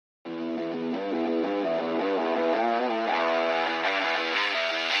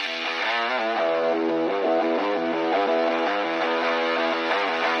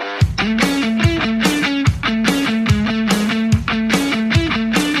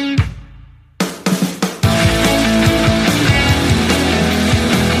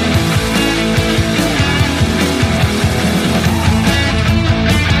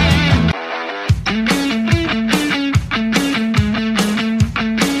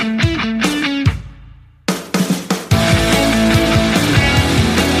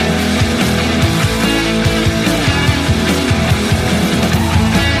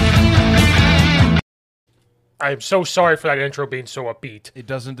I am so sorry for that intro being so upbeat. It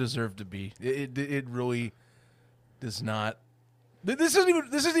doesn't deserve to be. It really does not. This isn't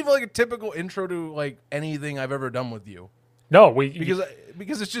even like a typical intro to like anything I've ever done with you. No,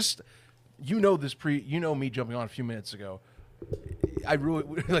 because it's just me jumping on a few minutes ago. I really,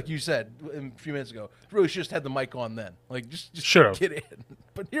 like you said a few minutes ago, really should just had the mic on then. Like just Should've. get in.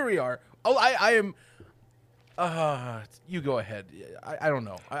 But here we are. Oh, I am. You go ahead. I don't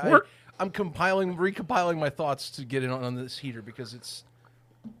know. I'm recompiling my thoughts to get in on this heater because it's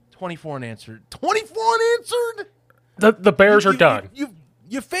 24 unanswered. 24 unanswered. The Bears are done.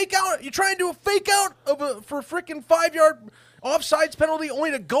 You fake out. You try and do a fake out for a freaking 5-yard offsides penalty, only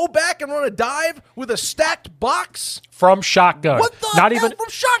to go back and run a dive with a stacked box from shotgun. What the Not hell even from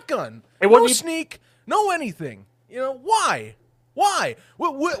shotgun? No sneak, no anything. You know why? Why?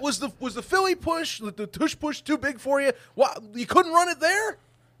 What was the Philly push, the tush push too big for you? Why you couldn't run it there?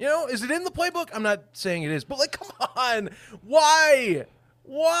 You know, is it in the playbook? I'm not saying it is, but like, come on, why?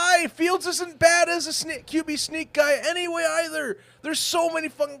 Why? Fields isn't bad as a QB sneak guy anyway either. There's so many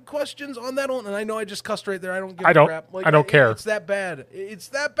fucking questions on that one, and I know I just cussed right there. I don't give a crap. Like, I don't care. It's that bad. It's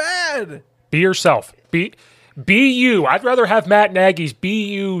that bad. Be yourself. Be you. I'd rather have Matt Nagy's be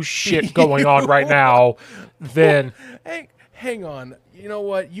you shit going on right now than. Hang on. You know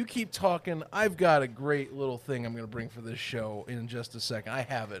what? You keep talking. I've got a great little thing I'm going to bring for this show in just a second. I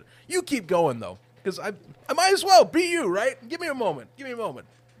have it. You keep going, though, because I might as well be you, right? Give me a moment.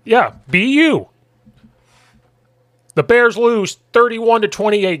 Yeah, be you. The Bears lose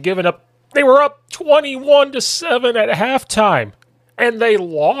 31-28, giving up. They were up 21-7 at halftime, and they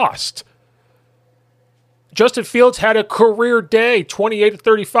lost. Justin Fields had a career day,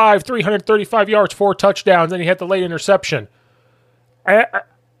 28-35, 335 yards, 4 touchdowns, then he had the late interception.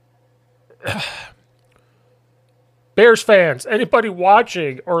 Bears fans, anybody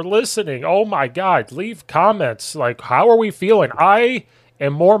watching or listening, oh my God, leave comments. Like, how are we feeling? I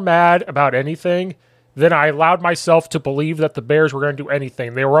am more mad about anything than I allowed myself to believe that the Bears were going to do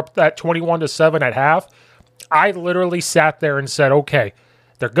anything. They were up that 21-7 at half. I literally sat there and said, okay,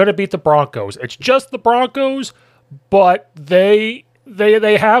 they're going to beat the Broncos. It's just the Broncos, but they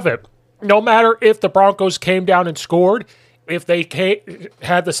have it. No matter if the Broncos came down and scored, if they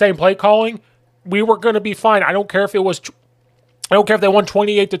had the same play calling, we were going to be fine. I don't care if they won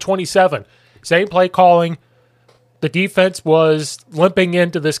 28-27. Same play calling. The defense was limping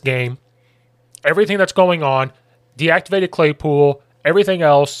into this game. Everything that's going on, deactivated Claypool, everything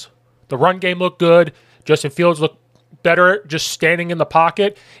else. The run game looked good. Justin Fields looked better just standing in the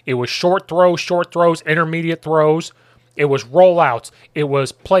pocket. It was short throws, intermediate throws. It was rollouts. It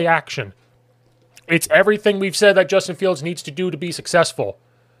was play action. It's everything we've said that Justin Fields needs to do to be successful.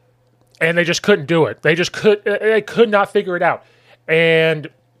 And they just couldn't do it. They could not figure it out. And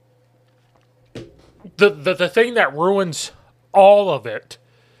the thing that ruins all of it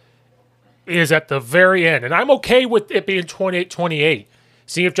is at the very end. And I'm okay with it being 28-28.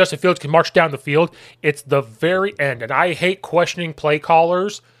 See if Justin Fields can march down the field. It's the very end. And I hate questioning play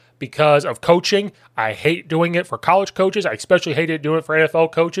callers because of coaching. I hate doing it for college coaches. I especially hate doing it for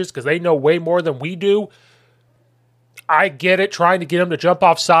NFL coaches because they know way more than we do. I get it, trying to get him to jump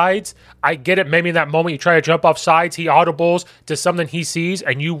off sides. I get it, maybe in that moment you try to jump off sides, he audibles to something he sees,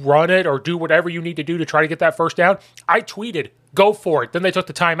 and you run it or do whatever you need to do to try to get that first down. I tweeted, go for it. Then they took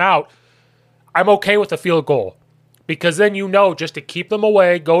the timeout. I'm okay with the field goal because then you know just to keep them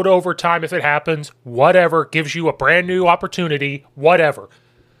away, go to overtime if it happens, whatever, gives you a brand new opportunity, whatever.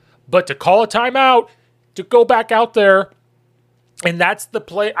 But to call a timeout, to go back out there, and that's the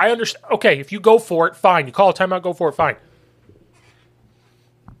play. I understand. Okay, if you go for it, fine. You call a timeout, go for it, fine.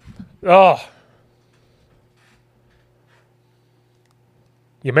 Oh.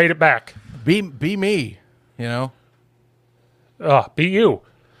 You made it back. Be me, you know? Be you.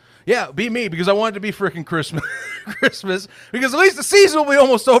 Yeah, be me, because I want it to be freaking Christmas. Because at least the season will be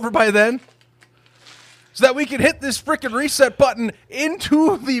almost over by then. So that we can hit this freaking reset button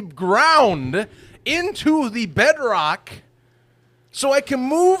into the ground, into the bedrock, so I can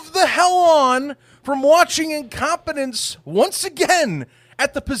move the hell on from watching incompetence once again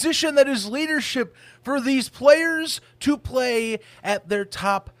at the position that is leadership for these players to play at their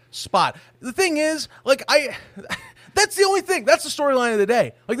top spot. The thing is, that's the only thing. That's the storyline of the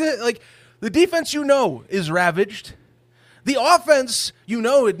day. The defense, is ravaged. The offense,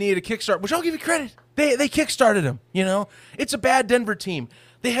 it needed a kickstart, which I'll give you credit. They kickstarted him, It's a bad Denver team.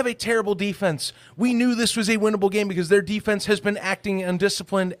 They have a terrible defense. We knew this was a winnable game because their defense has been acting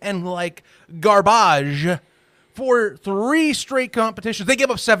undisciplined and like garbage for 3 straight competitions. They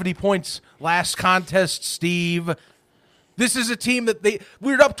gave up 70 points last contest, Steve. This is a team that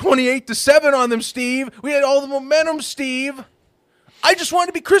we were up 28-7 on them, Steve. We had all the momentum, Steve. I just wanted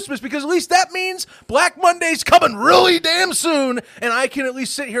to be Christmas because at least that means Black Monday's coming really damn soon, and I can at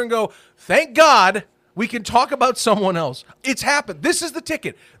least sit here and go, thank God we can talk about someone else. It's happened. This is the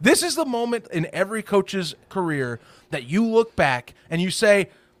ticket. This is the moment in every coach's career that you look back and you say,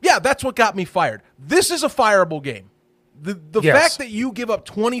 yeah, that's what got me fired. This is a fireable game. The fact that you give up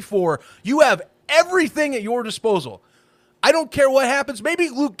 24, you have everything at your disposal. I don't care what happens. Maybe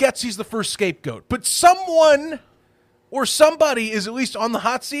Luke Getsy's the first scapegoat, but someone or somebody is at least on the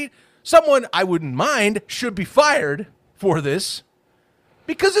hot seat. Someone I wouldn't mind should be fired for this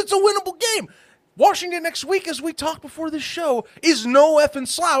because it's a winnable game. Washington next week, as we talked before this show, is no effing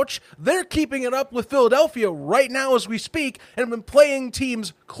slouch. They're keeping it up with Philadelphia right now as we speak and have been playing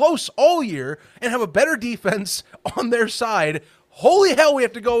teams close all year and have a better defense on their side. Holy hell, we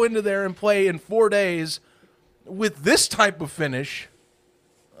have to go into there and play in 4 days with this type of finish.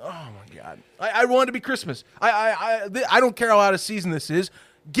 Oh, my God. I want it to be Christmas. I don't care how out of season this is.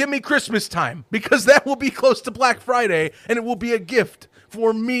 Give me Christmas time because that will be close to Black Friday and it will be a gift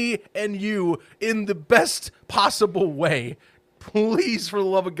for me and you in the best possible way. Please, for the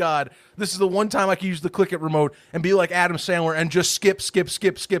love of God, this is the one time I can use the click it remote and be like Adam Sandler and just skip,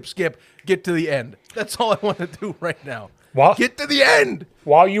 get to the end. That's all I want to do right now. Get to the end.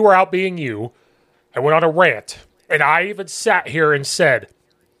 While you were out being you, I went on a rant, and I even sat here and said,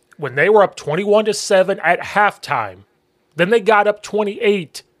 when they were up 21-7 at halftime, then they got up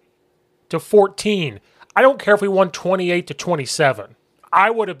 28-14. I don't care if we won 28-27. I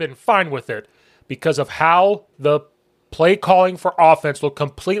would have been fine with it because of how the play calling for offense looked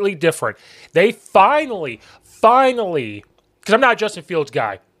completely different. They finally, because I'm not a Justin Fields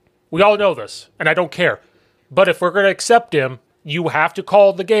guy. We all know this, and I don't care. But if we're going to accept him, you have to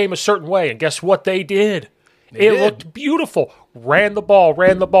call the game a certain way. And guess what they did? It looked beautiful. Ran the ball.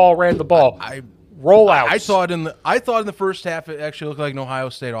 Rollouts. I thought in the first half it actually looked like an Ohio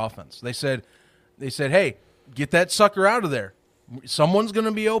State offense. They said, hey, get that sucker out of there. Someone's going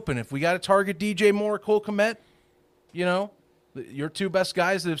to be open. If we got to target DJ Moore or Cole Kmet, your two best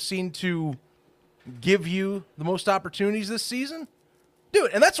guys that have seemed to give you the most opportunities this season, do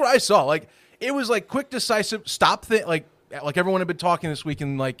it. And that's what I saw. Like, it was like quick, decisive, like everyone had been talking this week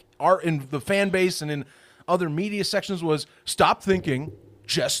in in the fan base and in other media sections was stop thinking,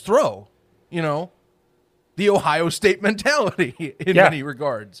 just throw. The Ohio State mentality in many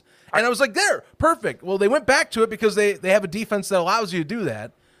regards. And I was like, there, perfect. Well, they went back to it because they have a defense that allows you to do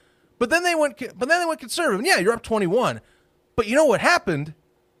that. But then they went conservative. And yeah, you're up 21. But you know what happened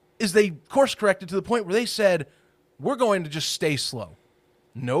is they course corrected to the point where they said, we're going to just stay slow.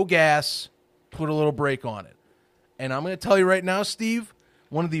 No gas, put a little brake on it. And I'm going to tell you right now, Steve,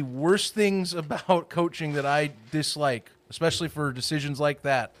 one of the worst things about coaching that I dislike, especially for decisions like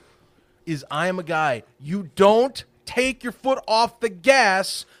that, is I am a guy. You don't take your foot off the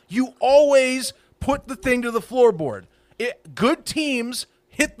gas. You always put the thing to the floorboard. Good teams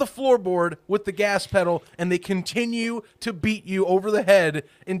hit the floorboard with the gas pedal, and they continue to beat you over the head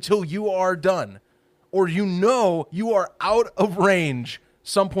until you are done. Or you are out of range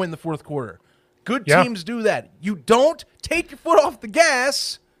some point in the fourth quarter. Good teams do that. You don't take your foot off the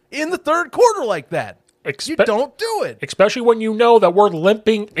gas in the third quarter like that. You don't do it. Especially when you know that we're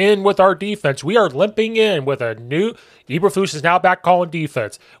limping in with our defense. We are limping in with a new... Eberflus is now back calling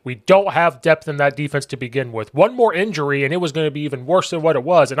defense. We don't have depth in that defense to begin with. One more injury, and it was going to be even worse than what it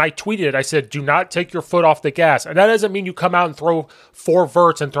was. And I tweeted it. I said, do not take your foot off the gas. And that doesn't mean you come out and throw 4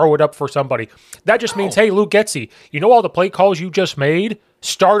 verts and throw it up for somebody. That just means, hey, Luke Getsy, you know all the play calls you just made?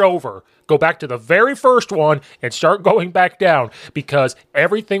 Start over. Go back to the very first one and start going back down because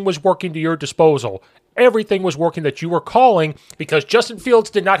everything was working to your disposal. Everything was working that you were calling because Justin Fields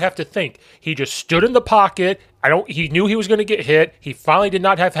did not have to think. He just stood in the pocket. He knew he was going to get hit. He finally did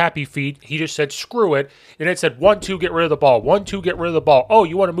not have happy feet. He just said, screw it. And it said, 1-2, get rid of the ball. 1-2, get rid of the ball. Oh,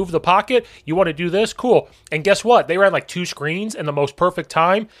 you want to move the pocket? You want to do this? Cool. And guess what? They ran like 2 screens in the most perfect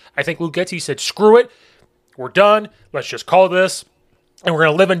time. I think Luke Getsy said, screw it. We're done. Let's just call this. And we're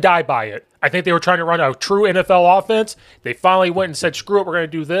going to live and die by it. I think they were trying to run a true NFL offense. They finally went and said, screw it, we're going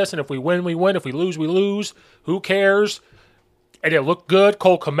to do this. And if we win, we win. If we lose, we lose. Who cares? And it looked good.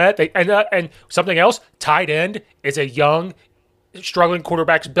 Cole Kmet. And something else, tight end is a young, struggling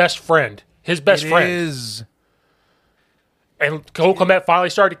quarterback's best friend. His best friend. It is. And Cole Kmet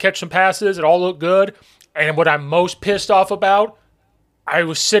finally started to catch some passes. It all looked good. And what I'm most pissed off about, I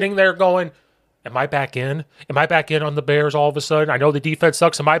was sitting there going, am I back in? Am I back in on the Bears all of a sudden? I know the defense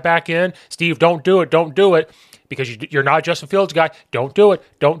sucks. Am I back in? Steve, don't do it. Don't do it. Because you're not a Justin Fields guy. Don't do it.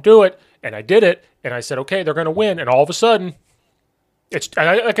 Don't do it. And I did it. And I said, okay, they're going to win. And all of a sudden,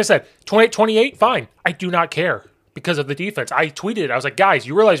 like I said, 28-28, fine. I do not care because of the defense. I tweeted, I was like, guys,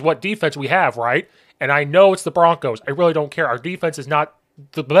 you realize what defense we have, right? And I know it's the Broncos. I really don't care. Our defense is not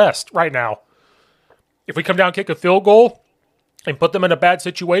the best right now. If we come down and kick a field goal and put them in a bad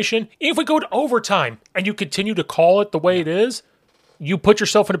situation, even if we go to overtime and you continue to call it the way it is, you put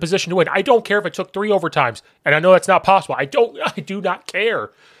yourself in a position to win. I don't care if it took 3 overtimes, and I know that's not possible. I do not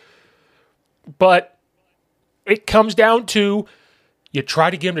care. But it comes down to you try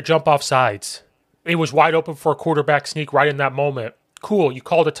to get him to jump off sides. It was wide open for a quarterback sneak right in that moment. Cool. You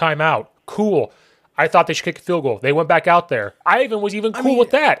called a timeout. Cool. I thought they should kick a field goal. They went back out there. I was cool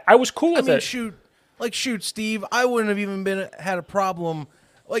with that. I was cool with it. Shoot, Steve. I wouldn't have even had a problem.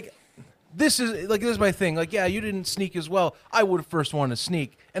 This is my thing. Yeah, you didn't sneak as well. I would have first wanted to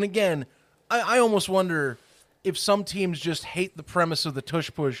sneak. And again, I almost wonder if some teams just hate the premise of the tush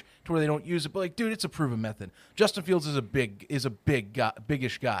push to where they don't use it. But dude, it's a proven method. Justin Fields is a big guy,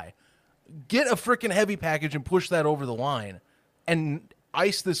 biggish guy. Get a freaking heavy package and push that over the line, and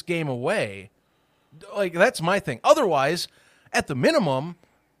ice this game away. That's my thing. Otherwise, at the minimum,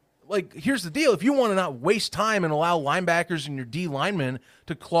 here's the deal. If you want to not waste time and allow linebackers and your D linemen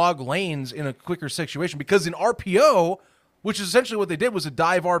to clog lanes in a quicker situation, because in RPO, which is essentially what they did, was a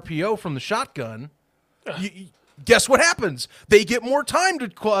dive RPO from the shotgun, guess what happens? They get more time to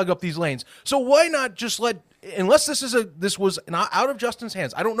clog up these lanes. So why not just unless this was not out of Justin's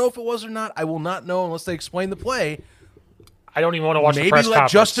hands. I don't know if it was or not. I will not know unless they explain the play. I don't even want to watch the press conference. Maybe let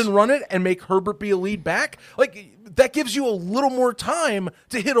Justin run it and make Herbert be a lead back. That gives you a little more time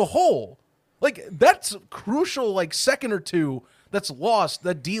to hit a hole. That's crucial, second or two that's lost.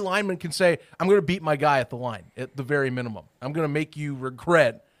 That D lineman can say, I'm going to beat my guy at the line at the very minimum. I'm going to make you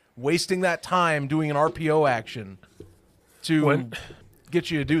regret wasting that time doing an RPO action to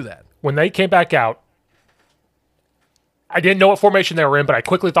get you to do that. When they came back out, I didn't know what formation they were in, but I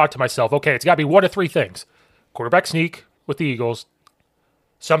quickly thought to myself, okay, it's got to be one of 3 things. Quarterback sneak with the Eagles,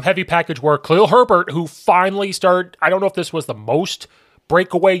 some heavy package work. Khalil Herbert, who finally started, I don't know if this was the most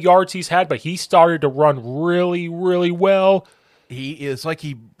breakaway yards he's had, but he started to run really, really well. He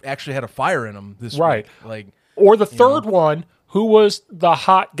actually had a fire in him this right. week. Or the third one, who was the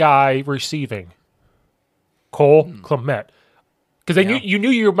hot guy receiving? Cole Kmet. Because then you knew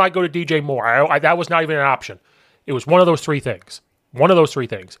you might go to DJ Moore. That was not even an option. It was one of those 3 things.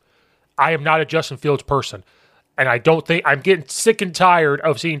 I am not a Justin Fields person. And I don't think I'm getting sick and tired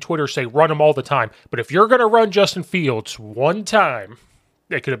of seeing Twitter say run him all the time. But if you're going to run Justin Fields one time,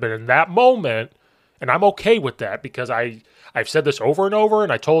 it could have been in that moment. And I'm okay with that because I've said this over and over.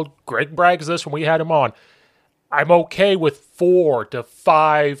 And I told Greg Braggs this when we had him on. I'm okay with 4 to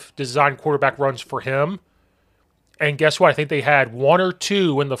 5 design quarterback runs for him. And guess what? I think they had 1 or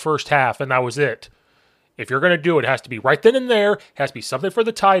 2 in the first half, and that was it. If you're going to do it, it has to be right then and there. It has to be something for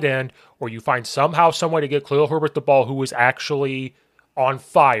the tight end, or you find somehow some way to get Khalil Herbert the ball, who was actually on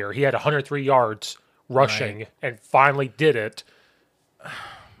fire. He had 103 yards rushing and finally did it.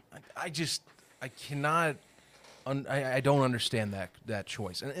 I cannot. I don't understand that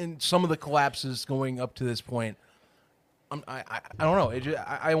choice. And some of the collapses going up to this point, I don't know.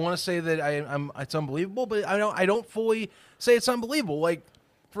 I want to say that it's unbelievable, but I don't fully say it's unbelievable.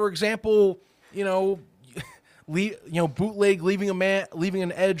 For example, bootleg leaving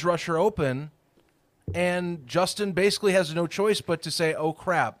an edge rusher open, and Justin basically has no choice but to say, "Oh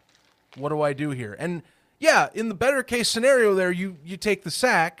crap, what do I do here?" And yeah, in the better case scenario, there you take the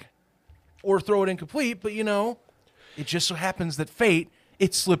sack or throw it incomplete, but it just so happens that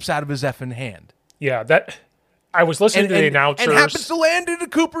it slips out of his effing hand. Yeah, that I was listening to the announcers and happens to land into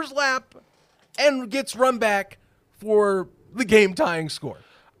Cooper's lap and gets run back for the game tying score.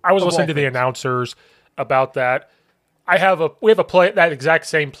 I was listening to the announcers about that. We have a play, that exact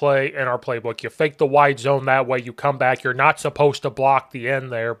same play in our playbook. You fake the wide zone that way, you come back. You're not supposed to block the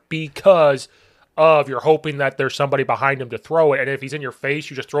end there because you're hoping that there's somebody behind him to throw it. And if he's in your face,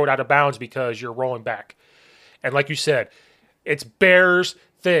 you just throw it out of bounds because you're rolling back. And like you said, it's Bears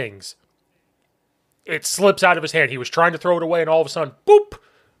things. It slips out of his hand. He was trying to throw it away, and all of a sudden, boop.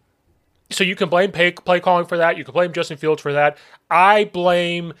 So you can blame play calling for that. You can blame Justin Fields for that. I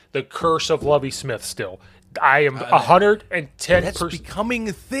blame the curse of Lovie Smith still. I am 110%. That's becoming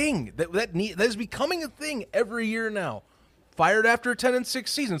a thing. That is becoming a thing every year now. Fired after a 10-6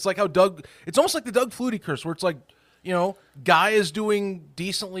 season. It's like how it's almost like the Doug Flutie curse, where it's like, guy is doing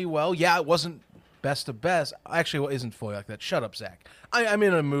decently well. Yeah, it wasn't best of best. Actually, it isn't fully like that. Shut up, Zach. I'm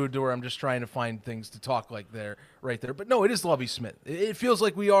in a mood where I'm just trying to find things to talk right there. But no, it is Lovie Smith. It feels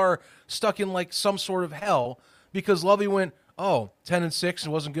like we are stuck in some sort of hell because Lovie went, 10-6, it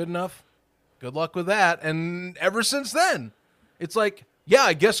wasn't good enough. good luck with that. And ever since then, it's like, yeah,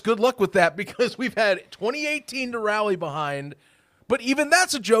 I guess good luck with that because we've had 2018 to rally behind. But even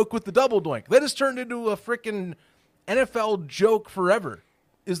that's a joke with the double doink. That has turned into a freaking NFL joke forever.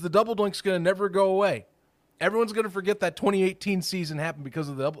 Is the double doink's going to never go away? Everyone's going to forget that 2018 season happened because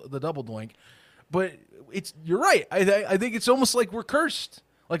of the double doink. But you're right. I think it's almost like we're cursed.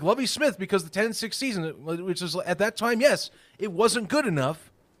 Like Lovie Smith, because the 10-6 season, which is at that time, yes, it wasn't good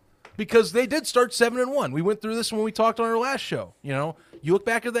enough because they did start 7-1. We went through this when we talked on our last show. You know, you look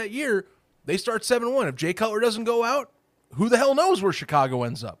back at that year, they start 7-1. If Jay Cutler doesn't go out, who the hell knows where Chicago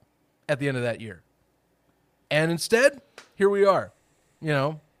ends up at the end of that year? And instead, here we are. You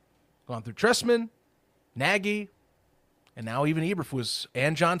know, gone through Trestman, Nagy, and now even Eberflus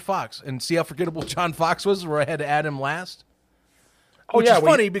and John Fox. And see how forgettable John Fox was, where I had to add him last? Which is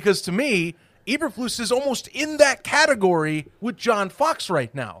funny because to me, Eberflus is almost in that category with John Fox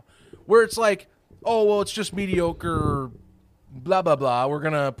right now, where it's like, oh, well, it's just mediocre, blah, blah, blah. We're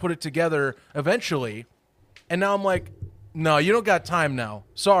going to put it together eventually. And now I'm like, no, you don't got time now.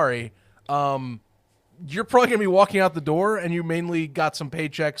 Sorry. You're probably going to be walking out the door, and you mainly got some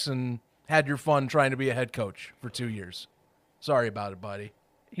paychecks and had your fun trying to be a head coach for 2 years. Sorry about it, buddy.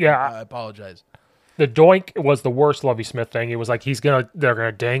 Yeah. I apologize. The doink was the worst Lovie Smith thing. It was like they're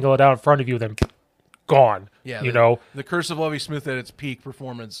gonna dangle it out in front of you, then gone. Yeah, you know. The curse of Lovie Smith at its peak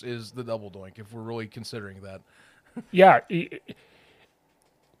performance is the double doink, if we're really considering that. Yeah.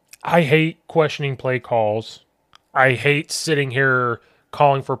 I hate questioning play calls. I hate sitting here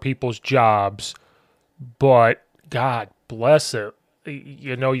calling for people's jobs. But God bless it.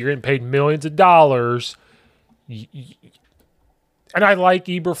 You know, you're getting paid millions of dollars. And I like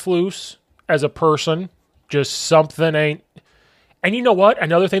Eberflus as a person. Just something ain't. And you know what?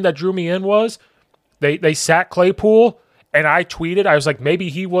 Another thing that drew me in was they sat Claypool, and I tweeted, I was like, maybe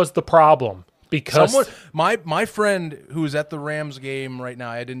he was the problem. Because my friend who's at the Rams game right now,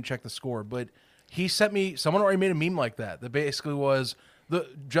 I didn't check the score, but he sent me, someone already made a meme like that basically was the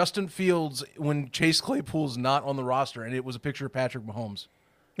Justin Fields when Chase Claypool's not on the roster, and it was a picture of Patrick Mahomes.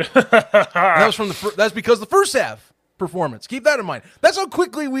 That was from that's because the first half performance. Keep that in mind. That's how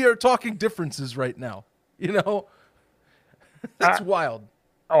quickly we are talking differences right now. You know, that's wild.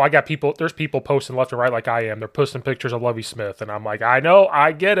 Oh, I got people. There's people posting left and right like I am. They're posting pictures of Lovie Smith, and I'm like, I know,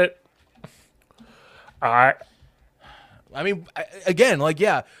 I get it. I mean, again, like,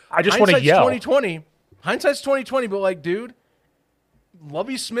 yeah. I just want to yell. 2020. Hindsight's 2020, but like, dude,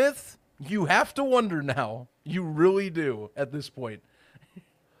 Lovie Smith, you have to wonder now. You really do at this point.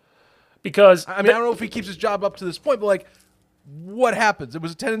 Because I mean, I don't know if he keeps his job up to this point, but like, what happens? It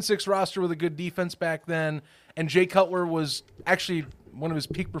was a 10-6 roster with a good defense back then, and Jay Cutler was actually one of his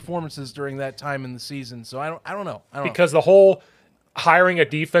peak performances during that time in the season. So I don't know. Because the whole hiring a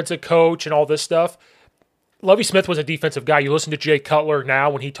defensive coach and all this stuff, Lovie Smith was a defensive guy. You listen to Jay Cutler now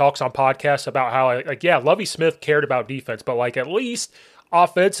when he talks on podcasts about how, like, yeah, Lovie Smith cared about defense, but like at least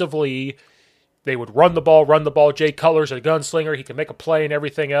offensively, they would run the ball. Jay Cutler's a gunslinger. He can make a play and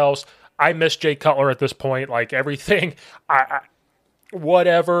everything else. I miss Jay Cutler at this point. Like everything,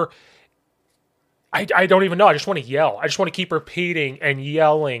 whatever. I don't even know. I just want to yell. I just want to keep repeating and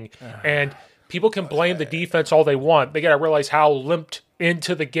yelling. And people can blame the defense all they want. They got to realize how limped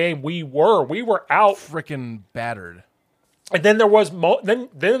into the game we were. We were out. Freaking battered. And then there was, then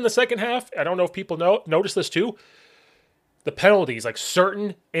in the second half, I don't know if people notice this too, the penalties, like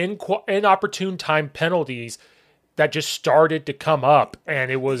certain inopportune time penalties that just started to come up,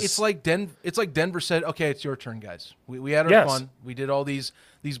 and it was. It's like Denver said, "Okay, it's your turn, guys. We had our fun. We did all these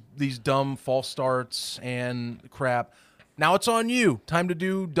dumb false starts and crap. Now it's on you. Time to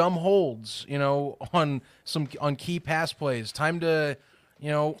do dumb holds. You know, on key pass plays. Time to, you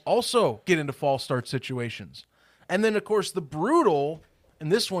know, also get into false start situations. And then of course the brutal,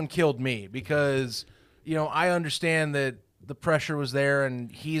 and this one killed me because, you know, I understand that the pressure was there, and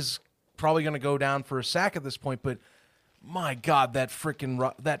he's probably going to go down for a sack at this point, but my God, that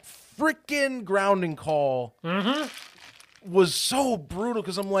freaking grounding call was so brutal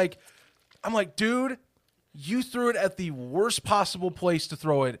because I'm like, dude, you threw it at the worst possible place to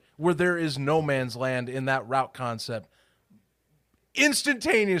throw it, where there is no man's land in that route concept,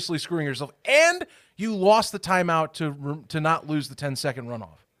 instantaneously screwing yourself, and you lost the timeout to not lose the 10-second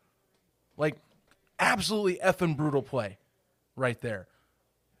runoff. Like, absolutely effing brutal play right there.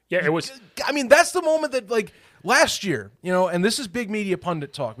 Yeah, it was. I mean, that's the moment that, like, last year, you know, and this is big media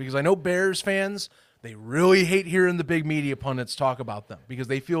pundit talk because I know Bears fans, they really hate hearing the big media pundits talk about them because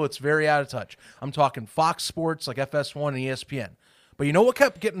they feel it's very out of touch. I'm talking Fox Sports, like FS1 and ESPN. But you know what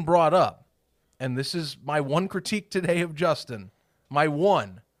kept getting brought up? And this is my one critique today of Justin. My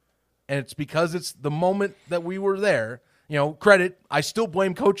one. And it's because it's the moment that we were there. Credit, I still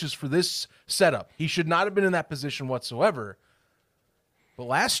blame coaches for this setup. He should not have been in that position whatsoever. But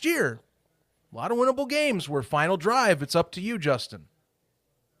last year, a lot of winnable games where final drive, it's up to you, Justin,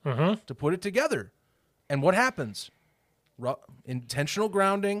 to put it together. And what happens? Intentional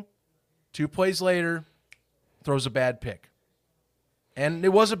grounding, 2 plays later, throws a bad pick. And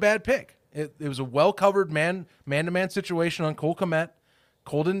it was a bad pick. It was a well-covered man-to-man situation on Cole Kmet.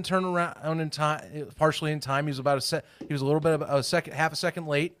 Cole didn't turn around in time, partially in time. He was he was a little bit of half a second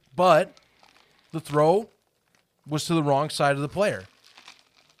late, but the throw was to the wrong side of the player.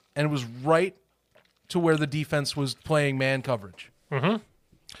 And it was right to where the defense was playing man coverage.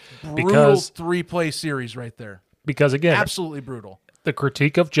 Brutal 3-play series right there. Because, again, absolutely brutal. The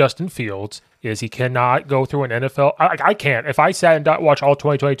critique of Justin Fields is he cannot go through an NFL. I can't. If I sat and watched all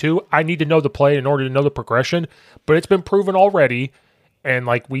 2022, I need to know the play in order to know the progression. But it's been proven already. And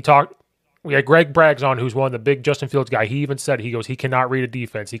like we had Greg Braggs on, who's one of the big Justin Fields guy. He even said, he cannot read a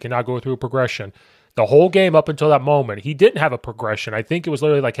defense. He cannot go through a progression. The whole game up until that moment, he didn't have a progression. I think it was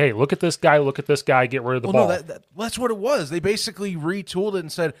literally like, hey, look at this guy, get rid of the ball. No, that's what it was. They basically retooled it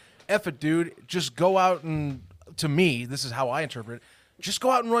and said, F it, dude, just go out and, to me, this is how I interpret it, just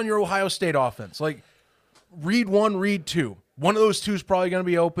go out and run your Ohio State offense. Like, read 1, read 2. One of those 2 is probably going to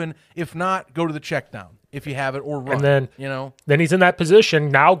be open. If not, go to the check down if you have it, or run. And then he's in that position.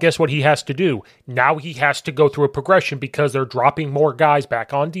 Now guess what he has to do? Now he has to go through a progression because they're dropping more guys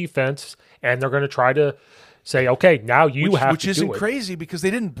back on defense, and they're going to try to say, okay, now you have to do it. Which isn't crazy because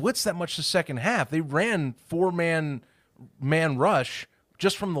they didn't blitz that much the second half. They ran 4-man rush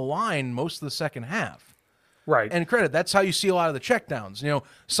just from the line most of the second half. Right. And credit, that's how you see a lot of the checkdowns.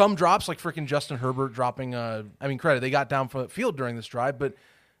 Some drops, like freaking Justin Herbert dropping, credit, they got down from the field during this drive, but,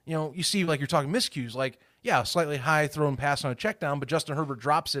 you see, like you're talking miscues, like, yeah, slightly high thrown pass on a checkdown, but Justin Herbert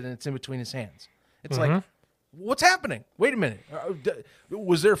drops it and it's in between his hands. It's like, what's happening? Wait a minute.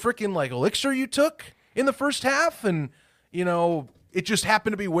 Was there freaking like elixir you took in the first half and, it just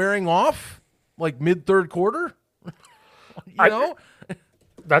happened to be wearing off like mid-third quarter?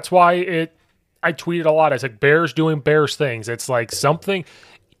 That's why I tweeted a lot. I said, Bears doing Bears things. It's like something.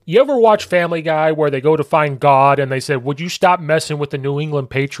 You ever watch Family Guy where they go to find God and they said, would you stop messing with the New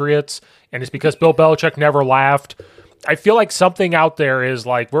England Patriots? And it's because Bill Belichick never laughed. I feel like something out there is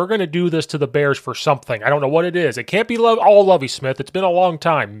like, we're going to do this to the Bears for something. I don't know what it is. It can't be all Lovie Smith. It's been a long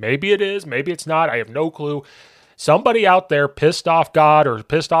time. Maybe it is. Maybe it's not. I have no clue. Somebody out there pissed off God or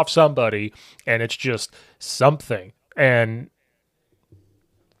pissed off somebody, and it's just something. And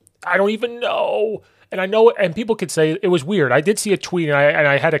I don't even know. And I know, and people could say it was weird. I did see a tweet, and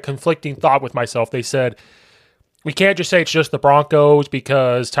I had a conflicting thought with myself. They said, we can't just say it's just the Broncos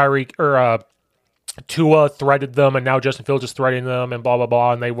because Tua threaded them, and now Justin Fields is threading them, and blah, blah,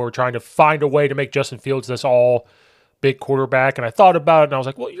 blah. And they were trying to find a way to make Justin Fields this all big quarterback. And I thought about it, and I was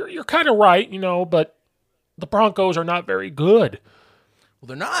like, well, you're kind of right, but the Broncos are not very good. Well,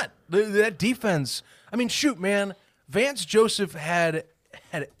 they're not. That defense, shoot, man. Vance Joseph had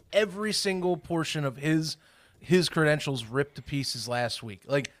every single portion of his credentials ripped to pieces last week.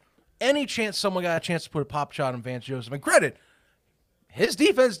 Like, any chance someone got a chance to put a pop shot on Vance Joseph, and credit, his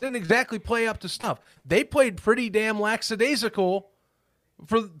defense didn't exactly play up to snuff. They played pretty damn lackadaisical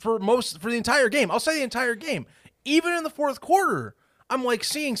for the entire game. I'll say the entire game. Even in the fourth quarter, I'm like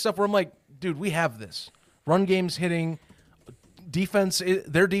seeing stuff where I'm like, dude, we have this. Run game's hitting.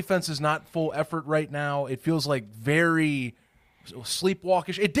 Their defense is not full effort right now. It feels like very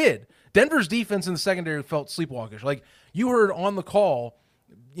sleepwalkish. It did. Denver's defense in the secondary felt sleepwalkish. Like, you heard on the call,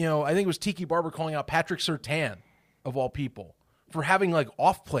 I think it was Tiki Barber calling out Patrick Surtain, of all people, for having like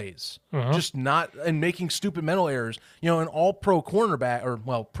off plays, just not, and making stupid mental errors. An all-pro cornerback, or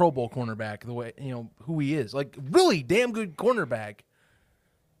Pro Bowl cornerback, the way who he is, like really damn good cornerback,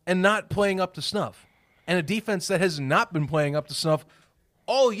 and not playing up to snuff, and a defense that has not been playing up to snuff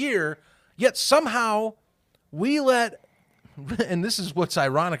all year. Yet somehow we let, and this is what's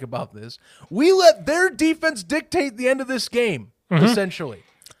ironic about this, we let their defense dictate the end of this game, essentially.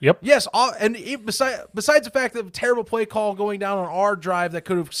 Yep. Yes, and besides the fact that a terrible play call going down on our drive that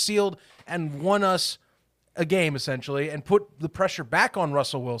could have sealed and won us a game, essentially, and put the pressure back on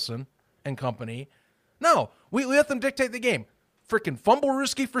Russell Wilson and company. No, we let them dictate the game. Freaking fumble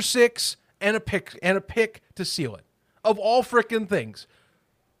risky for 6 and a pick to seal it. Of all freaking things,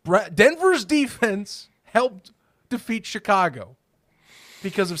 Denver's defense helped defeat Chicago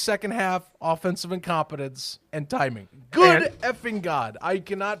because of second half offensive incompetence and timing. Good effing God. I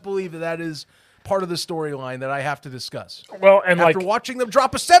cannot believe that is part of the storyline that I have to discuss. Well, and after watching them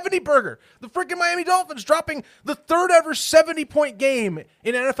drop a 70 burger, the freaking Miami Dolphins dropping the third ever 70-point game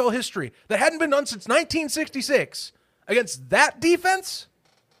in NFL history that hadn't been done since 1966 against that defense.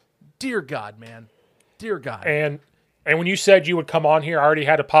 Dear God, man. Dear God. And when you said you would come on here, I already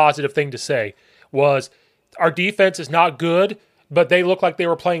had a positive thing to say, was our defense is not good, but they look like they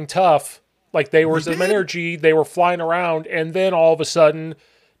were playing tough. Like they were some energy, they were flying around, and then all of a sudden,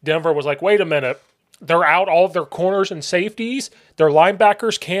 Denver was like, wait a minute, they're out all of their corners and safeties, their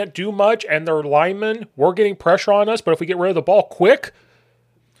linebackers can't do much, and their linemen, we're getting pressure on us, but if we get rid of the ball quick...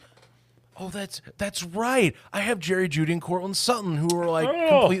 Oh, that's right. I have Jerry Jeudy and Cortland Sutton, who are like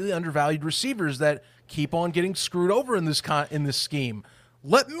completely undervalued receivers that keep on getting screwed over in this scheme.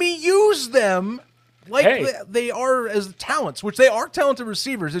 Let me use them like they are as talents, which they are talented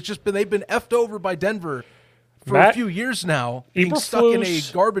receivers. It's just they've been effed over by Denver for a few years now, being stuck in a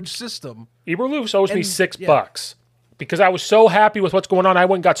garbage system. Eberflus owes me $6 because I was so happy with what's going on. I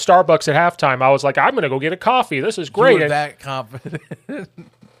went and got Starbucks at halftime. I was like, I'm going to go get a coffee. This is great. You were that confident.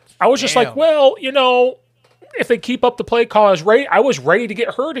 I was just like, well, if they keep up the play call, I was ready to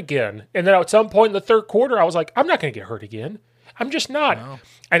get hurt again. And then at some point in the third quarter, I was like, I'm not going to get hurt again. I'm just not. No.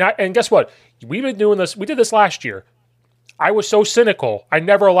 And guess what? We've been doing this. We did this last year. I was so cynical. I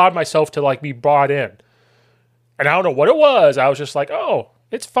never allowed myself to like be brought in. And I don't know what it was. I was just like, oh,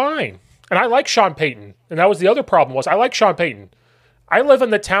 it's fine. And I like Sean Payton. And that was the other problem was I like Sean Payton. I live in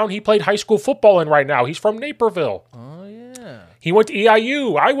the town he played high school football in right now. He's from Naperville. Oh, yeah. He went to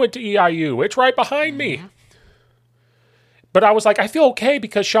EIU. I went to EIU. It's right behind me. But I was like, I feel okay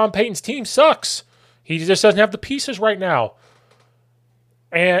because Sean Payton's team sucks. He just doesn't have the pieces right now.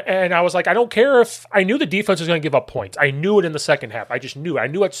 And I was like, I don't care if I knew the defense was going to give up points. I knew it in the second half. I just knew. I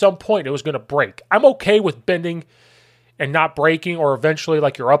knew at some point it was going to break. I'm okay with bending and not breaking, or eventually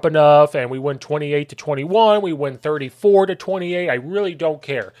like you're up enough and we win 28-21, we win 34-28. I really don't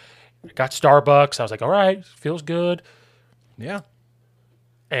care. I got Starbucks. I was like, all right, feels good. Yeah.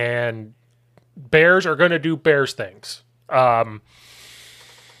 And Bears are going to do Bears things.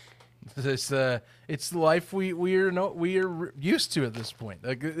 It's the life we are used to at this point.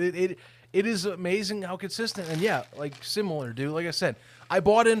 Like it is amazing how consistent, and like similar, dude. Like I said, I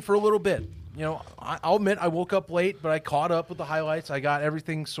bought in for a little bit. I'll admit I woke up late, but I caught up with the highlights. I got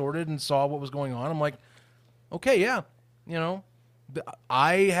everything sorted and saw what was going on. I'm like, okay, yeah,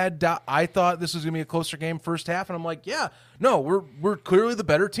 I thought this was gonna be a closer game first half, and I'm like, yeah, no, we're clearly the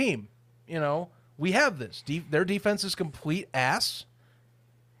better team. We have this. Their defense is complete ass.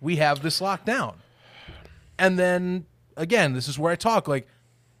 We have this locked down. And then, again, this is where I talk, like,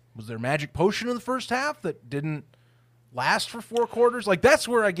 was there a magic potion in the first half that didn't last for 4 quarters? Like, that's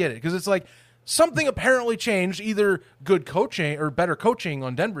where I get it. Because it's like something apparently changed, either good coaching or better coaching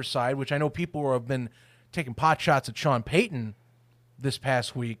on Denver's side, which I know people have been taking pot shots at Sean Payton this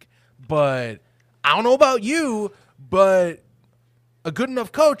past week. But I don't know about you, but a good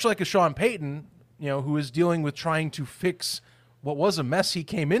enough coach like a Sean Payton, who is dealing with trying to fix what was a mess he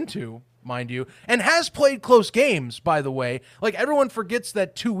came into, mind you, and has played close games, by the way. Like, everyone forgets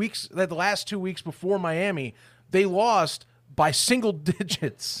that the last 2 weeks before Miami, they lost by single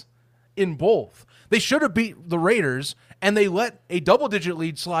digits in both. They should have beat the Raiders, and they let a double-digit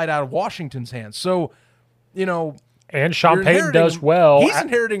lead slide out of Washington's hands. So, and Sean Payton does well. He's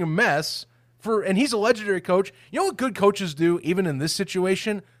inheriting a mess, and he's a legendary coach. You know what good coaches do, even in this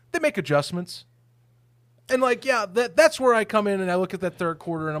situation? They make adjustments. And, like, yeah, that's where I come in and I look at that third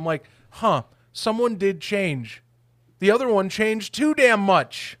quarter and I'm like, someone did change. The other one changed too damn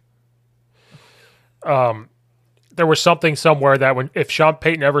much. There was something somewhere that if Sean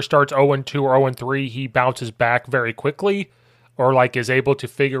Payton ever starts 0-2 or 0-3, he bounces back very quickly or, like, is able to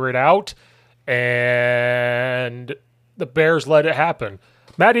figure it out. And the Bears let it happen.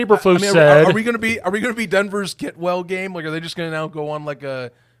 Matt Eberflus said... Are we going to be Denver's get well game? Like, are they just going to now go on, like,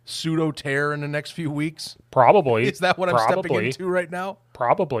 a pseudo tear in the next few weeks? Probably. Is that what I'm stepping into right now?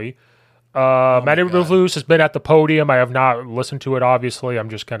 Probably. Matt Eberflus has been at the podium. I have not listened to it, obviously. I'm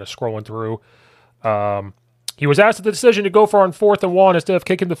just kind of scrolling through. He was asked the decision to go for on 4th and 1 instead of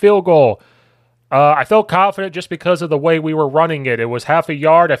kicking the field goal. I felt confident just because of the way we were running it. It was half a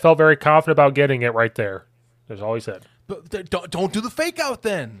yard. I felt very confident about getting it right there. That's all he said. But don't do the fake out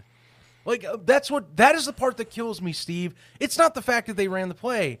then. Like, that is the part that kills me, Steve. It's not the fact that they ran the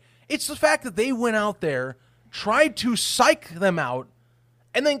play. It's the fact that they went out there, tried to psych them out,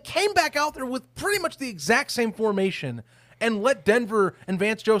 and then came back out there with pretty much the exact same formation and let Denver and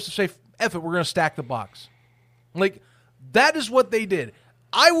Vance Joseph say, F it, we're going to stack the box. Like, that is what they did.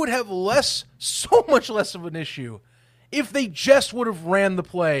 I would have so much less of an issue if they just would have ran the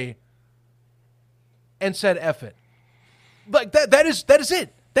play and said F it. Like that is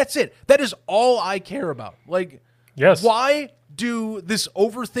it. That's it. That is all I care about. Like, yes. Why do this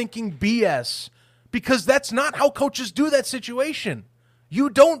overthinking BS? Because that's not how coaches do that situation. You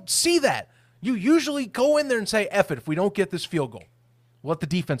don't see that. You usually go in there and say, F it, if we don't get this field goal. Let the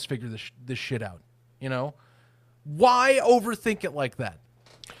defense figure this shit out. You know? Why overthink it like that?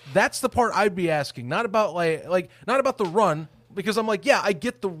 That's the part I'd be asking. Not about not about the run, because I'm like, yeah, I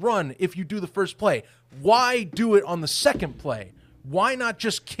get the run if you do the first play. Why do it on the second play? Why not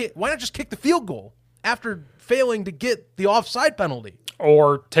just kick the field goal after failing to get the offside penalty?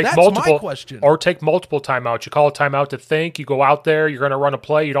 Or take That's multiple my question. Or take multiple timeouts. You call a timeout to think, you go out there, you're going to run a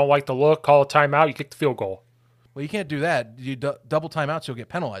play, you don't like the look, call a timeout, you kick the field goal. Well, you can't do that. You double timeouts, you'll get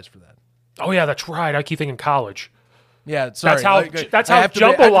penalized for that. Oh yeah, that's right. I keep thinking college. Yeah, sorry. That's how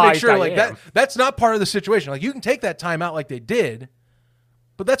jumbo-ized I am. That's not part of the situation. Like, you can take that timeout like they did,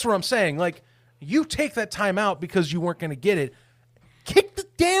 but that's what I'm saying. Like, you take that timeout because you weren't going to get it. Kick the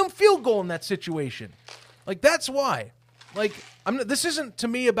damn field goal in that situation. Like, that's why. Like, this isn't to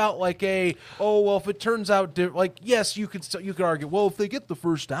me about like if it turns out yes, you could argue, well, if they get the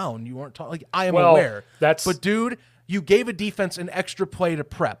first down, you aren't like, I am aware. But dude, you gave a defense an extra play to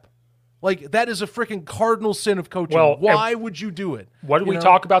prep. Like, that is a freaking cardinal sin of coaching. Why would you do it? What did we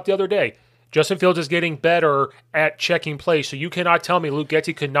talk about the other day? Justin Fields is getting better at checking plays, so you cannot tell me Luke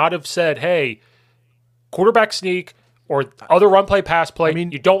Getsy could not have said, hey, quarterback sneak or other run play, pass play,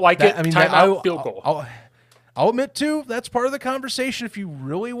 you don't like it, timeout, field goal. I'll admit, too, that's part of the conversation if you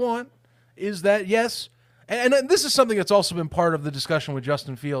really want, is that, yes, and this is something that's also been part of the discussion with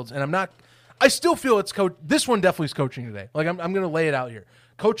Justin Fields, and I still feel it's this one definitely is coaching today. Like, I'm going to lay it out here.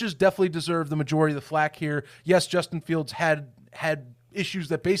 Coaches definitely deserve the majority of the flack here. Yes, Justin Fields had issues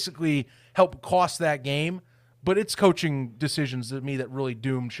that basically helped cost that game, but it's coaching decisions to me that really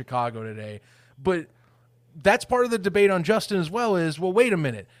doomed Chicago today. But that's part of the debate on Justin as well is, well, wait a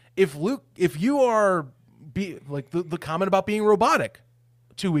minute. If you are the comment about being robotic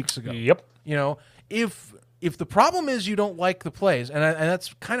 2 weeks ago. Yep. If the problem is you don't like the plays, and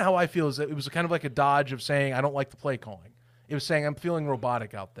that's kind of how I feel, is that it was kind of like a dodge of saying I don't like the play calling. It was saying I'm feeling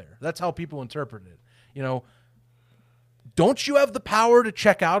robotic out there. That's how people interpret it. Don't you have the power to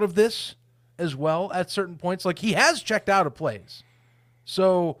check out of this as well at certain points? Like, he has checked out of plays.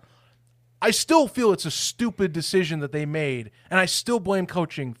 So I still feel it's a stupid decision that they made, and I still blame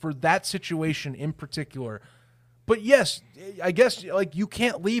coaching for that situation in particular. But yes, I guess you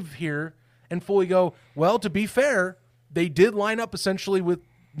can't leave here and fully go, well, to be fair, they did line up essentially with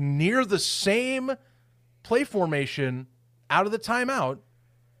near the same play formation out of the timeout.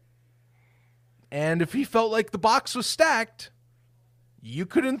 And if he felt like the box was stacked, you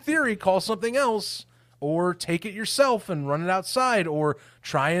could, in theory, call something else or take it yourself and run it outside or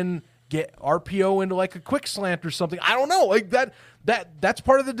try and get RPO into like a quick slant or something. I don't know. Like that's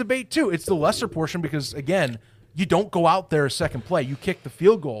part of the debate too. It's the lesser portion because, again, you don't go out there a second play. You kick the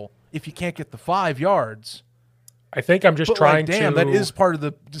field goal if you can't get the 5 yards. I think I'm just trying to... that is part of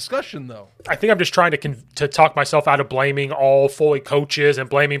the discussion, though. I think I'm just trying to talk myself out of blaming all Foley coaches and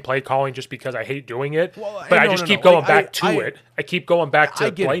blaming play calling just because I hate doing it. Well, but I just keep going back to it. I keep going back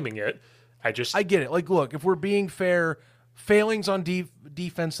to blaming it. I get it. Like, look, if we're being fair, failings on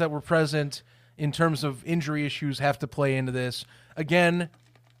defense that were present in terms of injury issues have to play into this. Again,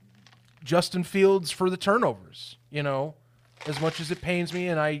 Justin Fields for the turnovers, as much as it pains me,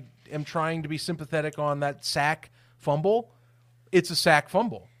 and I am trying to be sympathetic on that sack fumble, it's a sack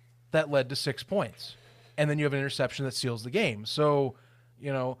fumble that led to 6 points. And then you have an interception that seals the game. So,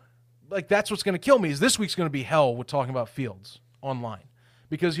 that's what's going to kill me is this week's going to be hell with talking about Fields online.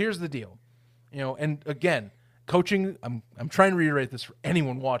 Because here's the deal. And again, coaching, I'm trying to reiterate this for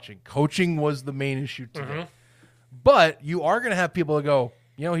anyone watching. Coaching was the main issue today. Mm-hmm. But you are going to have people that go,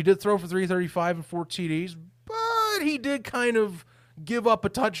 he did throw for 335 and 4 TDs, but he did kind of give up a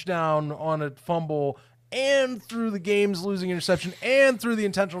touchdown on a fumble and through the game's losing interception and through the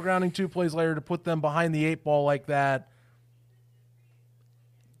intentional grounding 2 plays later to put them behind the 8 ball like that.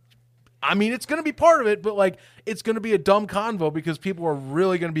 I mean, it's going to be part of it, but it's going to be a dumb convo because people are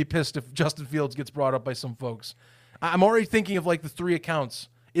really going to be pissed if Justin Fields gets brought up by some folks. I'm already thinking of the 3 accounts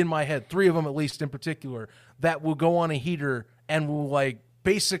in my head, 3 of them at least in particular, that will go on a heater and will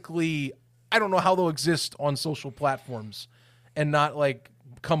basically, I don't know how they'll exist on social platforms and not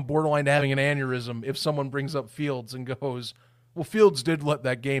come borderline to having an aneurysm if someone brings up Fields and goes, well, Fields did let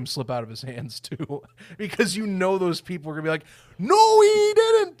that game slip out of his hands too, because those people are going to be like, no, he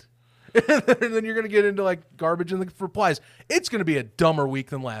didn't. And then you're going to get into garbage in the replies. It's going to be a dumber week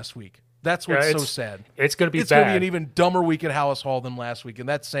than last week. That's what's so sad. It's going to be It's going to be an even dumber week at Hallis Hall than last week, and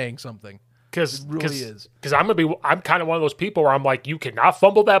that's saying something. Because It really is. Because I'm kind of one of those people where I'm like, you cannot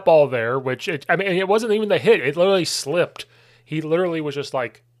fumble that ball there. It wasn't even the hit; it literally slipped. He literally was just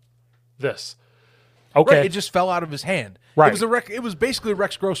like this. Okay, Right, it just fell out of his hand. Right. It was basically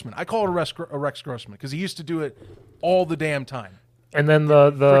Rex Grossman. I call it a Rex Grossman because he used to do it all the damn time. and then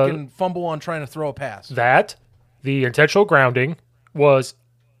the Freaking fumble on trying to throw a pass. the intentional grounding was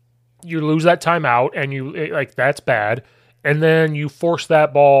you lose that timeout and that's bad, and then you force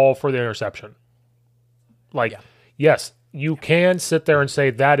that ball for the interception. Yes, you can sit there and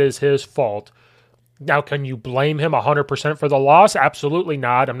say that is his fault. Now, can you blame him 100% for the loss? Absolutely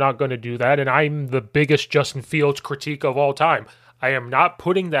not. I'm not going to do that. And I'm the biggest Justin Fields critique of all time. I am not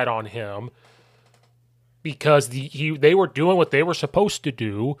putting that on him because they were doing what they were supposed to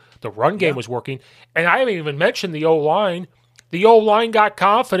do. The run game was working. And I haven't even mentioned the O-line. The O-line got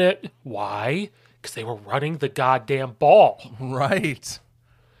confident. Why? Because they were running the goddamn ball. Right.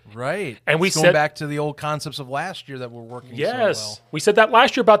 And we It's going said back to the old concepts of last year that were working so well. we said that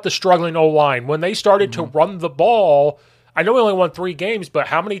last year about the struggling O-line. When they started to run the ball, I know we only won 3 games, but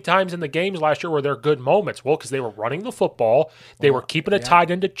how many times in the games last year were there good moments? Well, because they were running the football. They were keeping it tied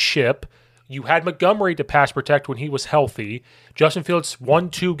into chip. You had Montgomery to pass protect when he was healthy. Justin Fields,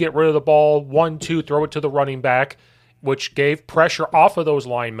 1-2, get rid of the ball. 1-2, throw it to the running back, which gave pressure off of those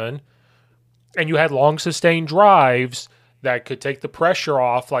linemen. And you had long sustained drives that could take the pressure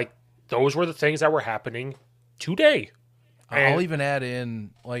off. Like, those were the things that were happening today. I'll even add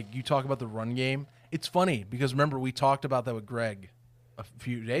in, like, you talk about the run game. It's funny because, remember, we talked about that with Greg a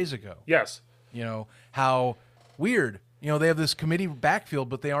few days ago. Yes. You know, how weird. You know, they have this committee backfield,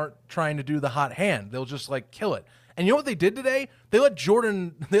 but they aren't trying to do the hot hand. They'll just, like, kill it. And you know what they did today? They let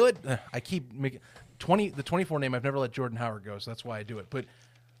I keep making, the 24 name, I've never let Jordan Howard go, so that's why I do it. But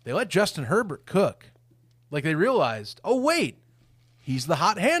they let Justin Herbert cook. Like, they realized, oh, wait, he's the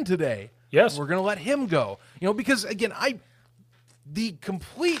hot hand today. Yes. We're going to let him go. You know, because, again, the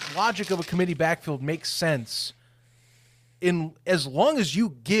complete logic of a committee backfield makes sense in as long as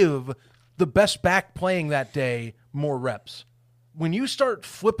you give the best back playing that day more reps. When you start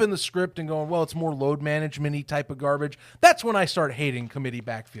flipping the script and going, well, it's more load management-y type of garbage, that's when I start hating committee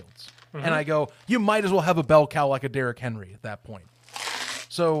backfields. And I go, you might as well have a bell cow like a Derrick Henry at that point.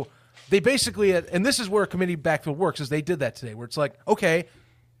 So they basically, and this is where a committee backfield works, is they did that today, where it's like, okay,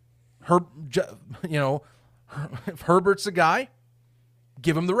 if Herbert's the guy,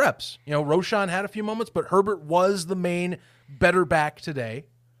 give him the reps. You know, Roshan had a few moments, but Herbert was the main better back today,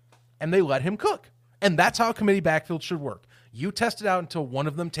 and they let him cook. And that's how a committee backfield should work. You test it out until one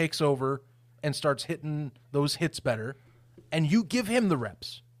of them takes over and starts hitting those hits better, and you give him the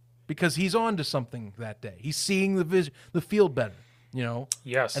reps because he's on to something that day. He's seeing the field better. You know?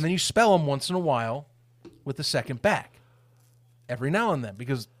 Yes. And then you spell them once in a while with the second back every now and then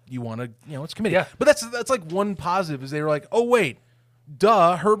because you want to, you know, it's committee. Yeah. But that's like one positive is they were like, oh, wait,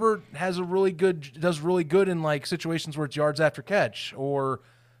 duh, Herbert does really good in like situations where it's yards after catch or,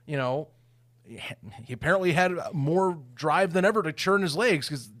 you know, he apparently had more drive than ever to churn his legs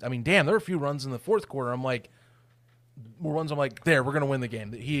because, I mean, damn, there were a few runs in the fourth quarter. I'm like, there, we're going to win the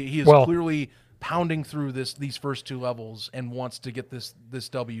game. He is clearly pounding through these first 2 levels and wants to get this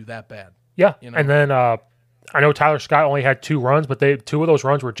W that bad. Yeah, you know? And then I know Tyler Scott only had 2 runs, but 2 of those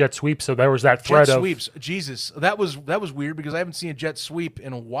runs were jet sweeps, so there was that threat jet of sweeps. Jesus, that was weird because I haven't seen a jet sweep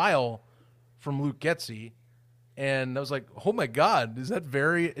in a while from Luke Getsy, and I was like, oh my God, is that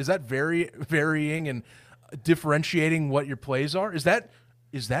very varying and differentiating what your plays are? Is that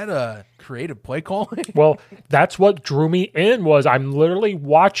a creative play calling? Well, that's what drew me in was I'm literally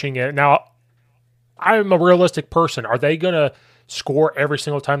watching it now. I'm a realistic person. Are they going to score every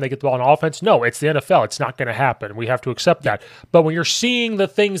single time they get the ball on offense? No, it's the NFL. It's not going to happen. We have to accept that. But when you're seeing the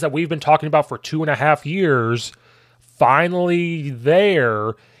things that we've been talking about for 2.5 years, finally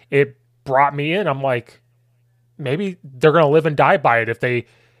there, it brought me in. I'm like, maybe they're going to live and die by it if they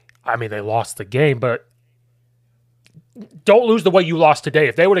lost the game, but don't lose the way you lost today.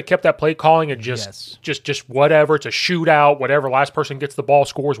 If they would have kept that play calling and just whatever, it's a shootout, whatever, last person gets the ball,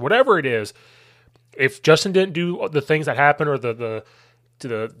 scores, whatever it is. If Justin didn't do the things that happened or the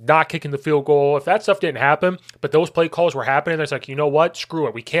not kicking the field goal, if that stuff didn't happen, but those play calls were happening, it's like, you know what? Screw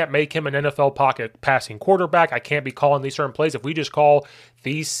it. We can't make him an NFL pocket passing quarterback. I can't be calling these certain plays. If we just call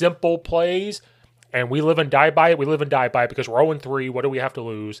these simple plays and we live and die by it, we live and die by it because we're 0-3. What do we have to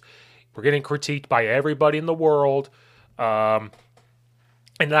lose? We're getting critiqued by everybody in the world. And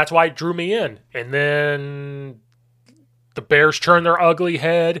that's why it drew me in. And then the Bears turned their ugly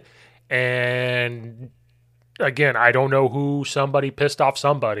head. And again, I don't know who somebody pissed off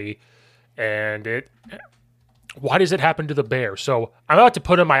somebody. And Why does it happen to the Bears? So I'm about to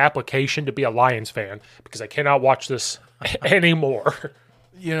put in my application to be a Lions fan because I cannot watch this anymore.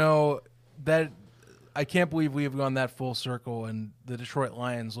 You know, that I can't believe we have gone that full circle, and the Detroit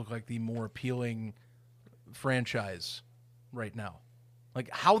Lions look like the more appealing franchise right now. Like,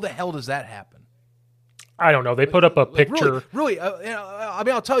 how the hell does that happen? I don't know. They put up a picture. Really, I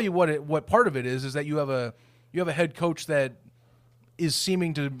mean, I'll tell you what part of it is that you have a head coach that is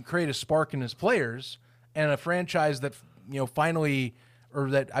seeming to create a spark in his players, and a franchise that finally,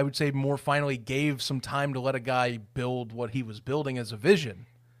 or that I would say more finally, gave some time to let a guy build what he was building as a vision.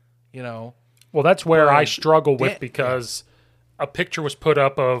 Well, that's where I struggle with, because a picture was put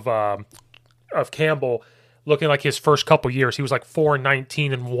up of Campbell looking like his first couple years. He was like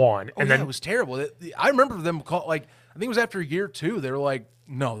 4-19-1, and then it was terrible. I remember them I think it was after year 2. They were like,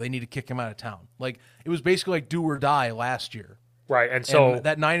 no, they need to kick him out of town. Like, it was basically like do or die last year. Right, and so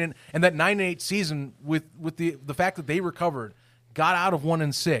that 9-8 season with the fact that they recovered, got out of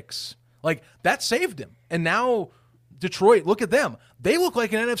 1-6, like that saved him. And now Detroit, look at them. They look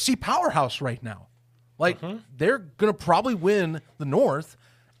like an NFC powerhouse right now. Like, they're going to probably win the North,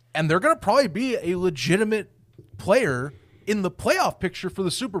 and they're going to probably be a legitimate player in the playoff picture for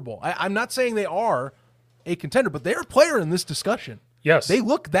the Super Bowl. I'm not saying they are a contender, but they're a player in this discussion. Yes. They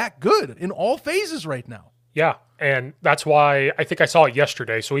look that good in all phases right now. Yeah, and that's why I think I saw it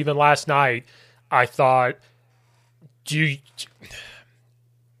yesterday. So even last night, I thought,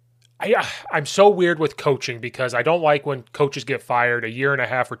 I'm so weird with coaching, because I don't like when coaches get fired a year and a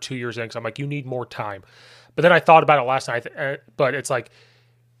half or 2 years in, because I'm like, you need more time. But then I thought about it last night, but it's like,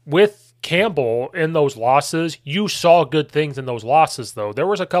 with Campbell in those losses, you saw good things in those losses, though. There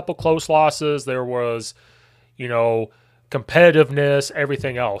was a couple close losses. There was, competitiveness,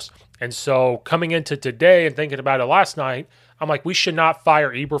 everything else. And so coming into today and thinking about it last night, I'm like, we should not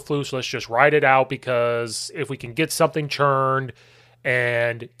fire Eberflus. Let's just ride it out, because if we can get something churned,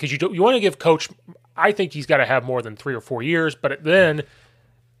 and because you want to give coach, I think he's got to have more than 3 or 4 years. But then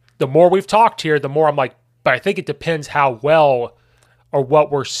the more we've talked here, the more I'm like, but I think it depends how well or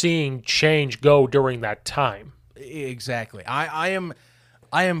what we're seeing change go during that time. Exactly. I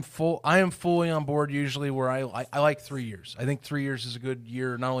am fully on board usually, where I like 3 years. I think 3 years is a good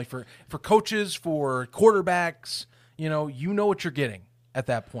year, not only for coaches, for quarterbacks. You know what you're getting at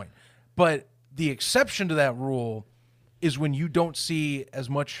that point. But the exception to that rule is when you don't see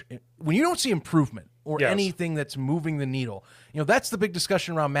improvement or anything that's moving the needle. That's the big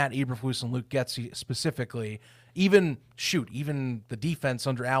discussion around Matt Eberflus and Luke Getsy specifically. Even the defense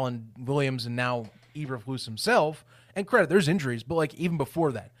under Alan Williams and now Eberflus himself. And credit, there's injuries, but like even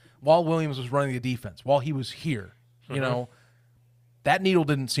before that, while Williams was running the defense, while he was here, that needle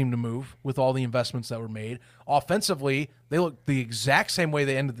didn't seem to move with all the investments that were made. Offensively, they look the exact same way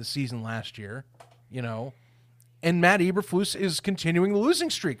they ended the season last year, And Matt Eberflus is continuing the losing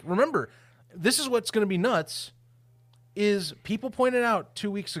streak. Remember, this is what's going to be nuts, is people pointed out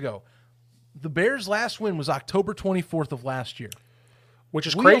 2 weeks ago, the Bears' last win was October 24th of last year. Which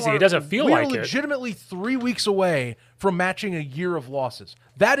is crazy. It doesn't feel like it. We're legitimately 3 weeks away from matching a year of losses.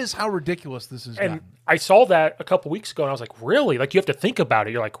 That is how ridiculous this is. And I saw that a couple weeks ago, and I was like, really? Like, you have to think about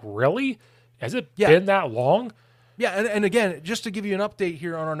it. You're like, really? Has it been that long? Yeah, and again, just to give you an update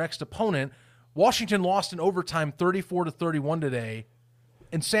here on our next opponent, Washington lost in overtime 34-31 today,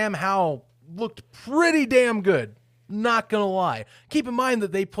 and Sam Howell looked pretty damn good. Not going to lie. Keep in mind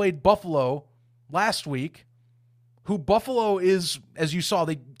that they played Buffalo last week, who Buffalo is, as you saw,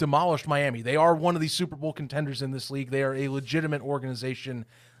 they demolished Miami. They are one of the Super Bowl contenders in this league. They are a legitimate organization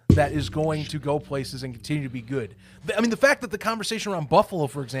that is going to go places and continue to be good. I mean, the fact that the conversation around Buffalo,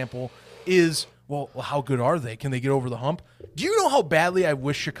 for example, is, well, how good are they? Can they get over the hump? Do you know how badly I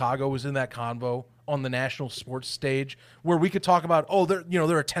wish Chicago was in that convo on the national sports stage, where we could talk about, they're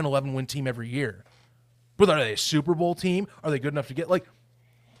a 10-11 win team every year. But are they a Super Bowl team? Are they good enough to get,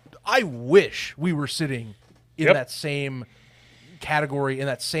 I wish we were sitting in that same category, in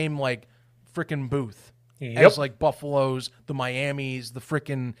that same freaking booth as Buffalo's, the Miamis, the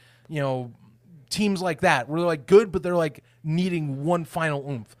freaking teams like that, where they're good, but they're needing one final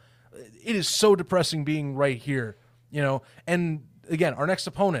oomph. It is so depressing being right here, And again, our next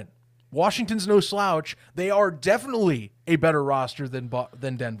opponent, Washington's no slouch. They are definitely a better roster than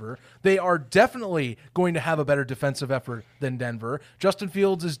Denver. They are definitely going to have a better defensive effort than Denver. Justin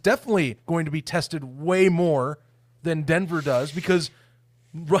Fields is definitely going to be tested way more than Denver does, because,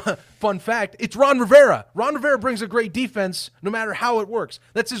 fun fact, it's Ron Rivera. Ron Rivera brings a great defense no matter how it works.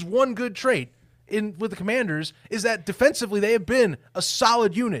 That's his one good trait with the Commanders, is that defensively they have been a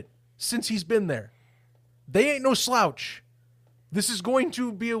solid unit since he's been there. They ain't no slouch. This is going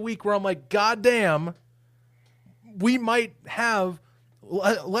to be a week where I'm like, God damn, we might have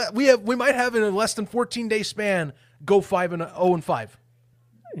we might have in a less than 14-day span go 0-5.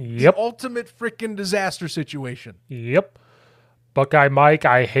 Yep. The ultimate freaking disaster situation. Yep. Buckeye Mike,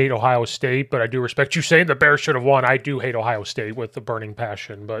 I hate Ohio State, but I do respect you saying the Bears should have won. I do hate Ohio State with a burning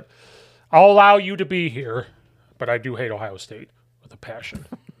passion, but I'll allow you to be here. But I do hate Ohio State with a passion.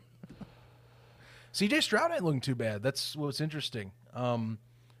 CJ Stroud ain't looking too bad. That's what's interesting. I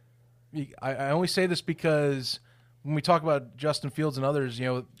only say this because when we talk about Justin Fields and others,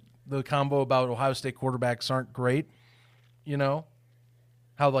 the combo about Ohio State quarterbacks aren't great,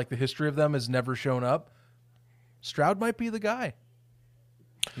 how like the history of them has never shown up. Stroud might be the guy.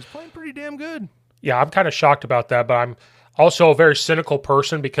 He's playing pretty damn good. Yeah, I'm kind of shocked about that, but I'm also a very cynical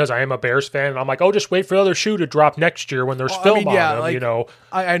person because I am a Bears fan, and I'm like, oh, just wait for the other shoe to drop next year when there's film on them,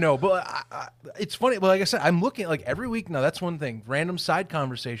 I know, but it's funny. But like I said, I'm looking like every week now. That's one thing. Random side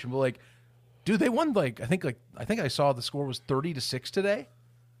conversation, but like, dude, they won I think I saw the score was 30-6 today.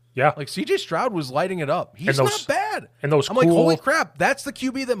 Yeah, like CJ Stroud was lighting it up. He's not bad. And I'm like, holy crap, that's the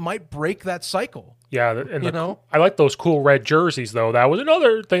QB that might break that cycle. Yeah, I like those cool red jerseys, though. That was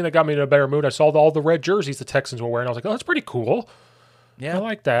another thing that got me in a better mood. I saw all the red jerseys the Texans were wearing. I was like, oh, that's pretty cool. Yeah. I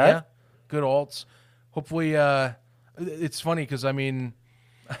like that. Yeah, good alts. Hopefully, it's funny because, I mean,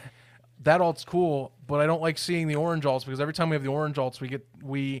 that alt's cool, but I don't like seeing the orange alts because every time we have the orange alts,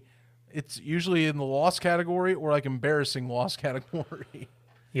 it's usually in the loss category or like embarrassing loss category.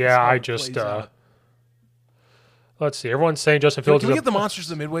 Yeah, I just let's see. Everyone's saying Justin Fields. Can we get the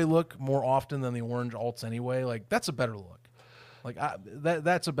Monsters of the Midway look more often than the orange alts anyway? Like that's a better look. Like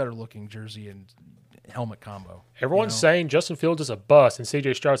that's a better looking jersey and helmet combo. Everyone's saying Justin Fields is a bust, and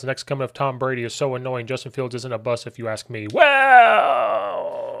CJ Stroud's the next coming of Tom Brady is so annoying. Justin Fields isn't a bust, if you ask me.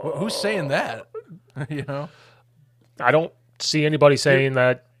 Well, who's saying that? I don't see anybody saying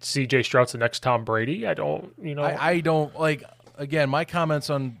that CJ Stroud's the next Tom Brady. I don't. I don't like. Again, my comments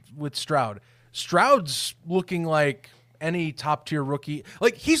with Stroud. Stroud's looking like any top tier rookie.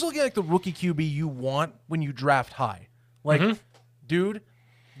 Like he's looking like the rookie QB you want when you draft high. Like, dude,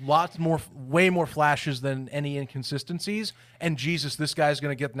 way more flashes than any inconsistencies. And Jesus, this guy's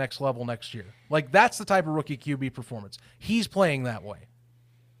going to get next level next year. Like that's the type of rookie QB performance. He's playing that way.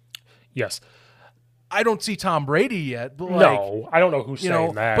 Yes. I don't see Tom Brady yet, but no, I don't know who's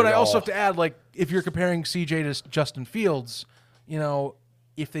saying that. But I also have to add, like, if you're comparing CJ to Justin Fields,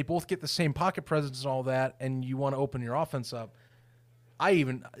 if they both get the same pocket presence and all that, and you want to open your offense up,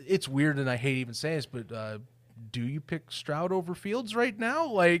 it's weird and I hate even saying this, but do you pick Stroud over Fields right now?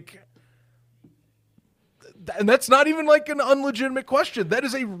 Like, and that's not even like an unlegitimate question. That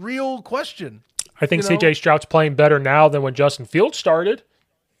is a real question. I think CJ Stroud's playing better now than when Justin Fields started.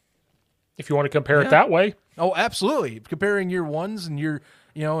 If you want to compare it that way. Oh, absolutely. Comparing year ones and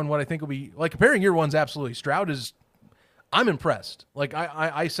and what I think will be like comparing year ones, absolutely. I'm impressed. Like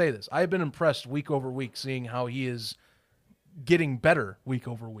I say this. I've been impressed week over week seeing how he is getting better week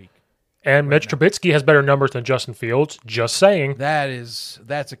over week. And Mitch Trubisky has better numbers than Justin Fields. Just saying. That's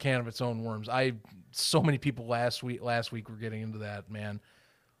a can of its own worms. So many people last week were getting into that, man.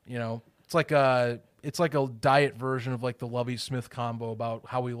 It's like a diet version of like the Lovey Smith combo about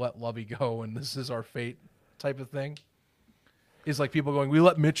how we let Lovey go and this is our fate type of thing. Is like people going, we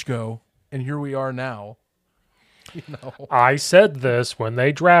let Mitch go and here we are now. I said this when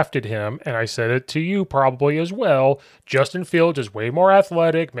they drafted him, and I said it to you probably as well. Justin Fields is way more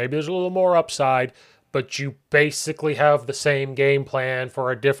athletic. Maybe there's a little more upside, but you basically have the same game plan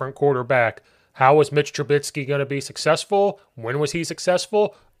for a different quarterback. How is Mitch Trubisky going to be successful? When was he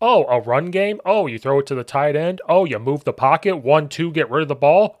successful? Oh, a run game? Oh, you throw it to the tight end? Oh, you move the pocket? 1-2, get rid of the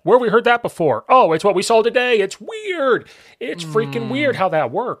ball? Where have we heard that before? Oh, it's what we saw today. It's weird. It's freaking weird how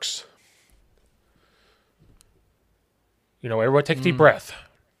that works. Everyone take a deep breath.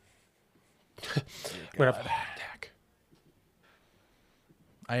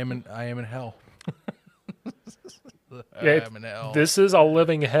 I am in hell. I am in hell. This is a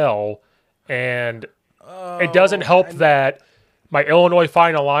living hell, and it doesn't help that my Illinois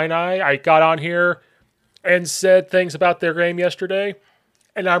Fighting Illini, I got on here and said things about their game yesterday,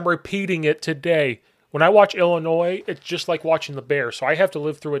 and I'm repeating it today. When I watch Illinois, it's just like watching the Bears, so I have to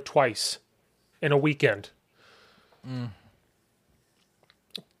live through it twice in a weekend.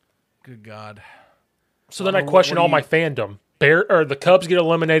 Good God. So then I question all my fandom. The Cubs get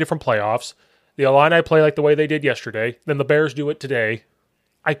eliminated from playoffs. The Illini play like the way they did yesterday. Then the Bears do it today.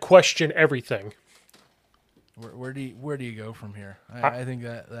 I question everything. Where do you go from here? I think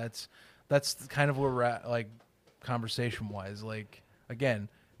that's kind of where we're at, like conversation wise. Like again,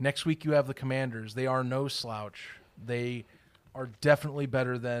 next week you have the Commanders. They are no slouch. They are definitely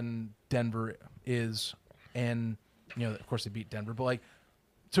better than Denver is, and of course they beat Denver, but like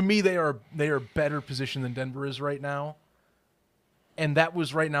to me they are better positioned than Denver is right now. And that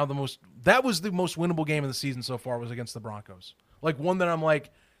was right now the most winnable game of the season so far was against the Broncos. Like one that I'm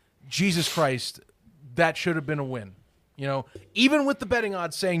like, Jesus Christ, that should have been a win. Even with the betting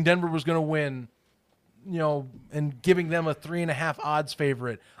odds saying Denver was going to win, and giving them a 3.5 odds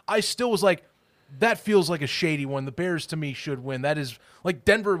favorite, I still was like, that feels like a shady one. The Bears to me should win. That is like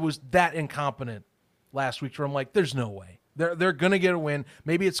Denver was that incompetent last week where I'm like, there's no way. They're going to get a win.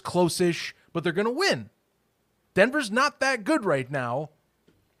 Maybe it's close-ish, but they're going to win. Denver's not that good right now.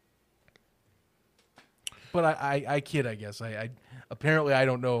 But I kid, I guess. I apparently I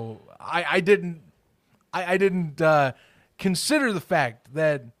don't know. I didn't consider the fact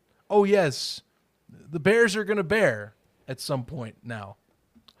that, oh yes, the Bears are going to bear at some point now.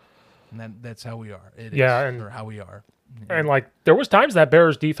 And that's how we are. Or how we are. And like there was times that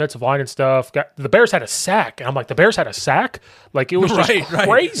Bears defensive line and stuff the Bears had a sack, and I'm like, the Bears had a sack? Like it was just crazy.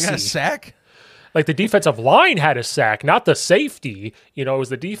 Right. You got a sack? Like the defensive line had a sack, not the safety. It was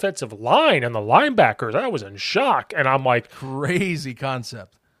the defensive line and the linebackers. I was in shock, and I'm like, crazy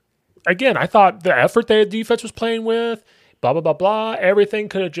concept. Again, I thought the effort the defense was playing with, blah, blah, blah, blah, everything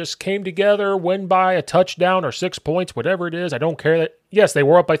could have just came together, win by a touchdown or 6 points, whatever it is. I don't care that, yes, they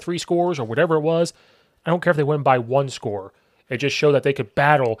were up by 3 scores or whatever it was. I don't care if they win by 1 score. It just showed that they could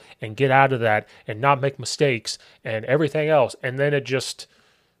battle and get out of that and not make mistakes and everything else. And then it just,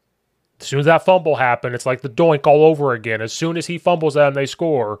 as soon as that fumble happened, it's like the doink all over again. As soon as he fumbles that and they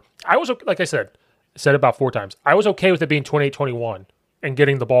score, I was, like I said it about 4 times, I was okay with it being 28-21 and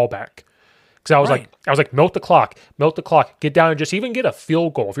getting the ball back. Because I was like, milk the clock, get down and just even get a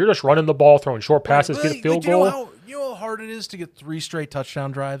field goal. If you're just running the ball, throwing short passes, get a field goal. You know how hard it is to get 3 straight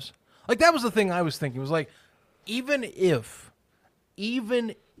touchdown drives? Like, that was the thing I was thinking. It was like, even if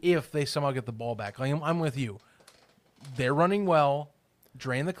they somehow get the ball back, like I'm with you. They're running well,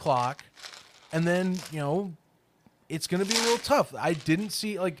 drain the clock, and then, it's going to be a little tough. I didn't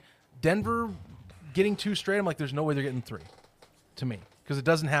see, like, Denver getting 2 straight. I'm like, there's no way they're getting 3, to me. Because it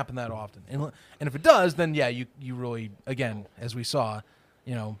doesn't happen that often. And if it does, then, yeah, you really, again, as we saw,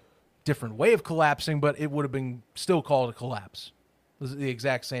 different way of collapsing, but it would have been still called a collapse. It was the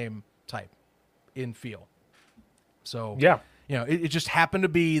exact same type in feel. So, yeah, it just happened to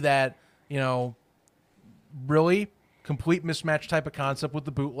be that, really complete mismatch type of concept with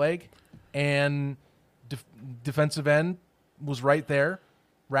the bootleg, and defensive end was right there,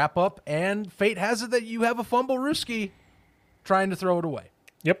 wrap up, and fate has it that you have a fumble Ruski trying to throw it away.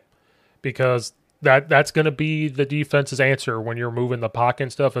 Yep, because that's going to be the defense's answer when you're moving the pocket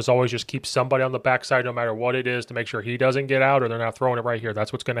and stuff, is always just keep somebody on the backside no matter what it is to make sure he doesn't get out or they're not throwing it right here.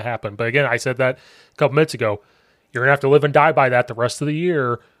 That's what's going to happen. But again, I said that a couple minutes ago. You're going to have to live and die by that the rest of the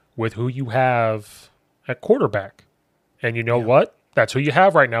year with who you have at quarterback. And you know what? That's who you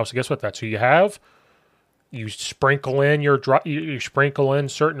have right now. So guess what? That's who you have. You sprinkle in you sprinkle in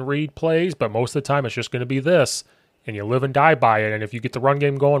certain read plays, but most of the time it's just going to be this. And you live and die by it. And if you get the run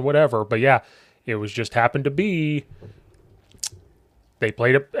game going, whatever. But yeah, it was just happened to be they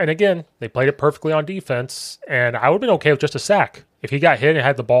played it. And again, they played it perfectly on defense. And I would have been okay with just a sack. If he got hit and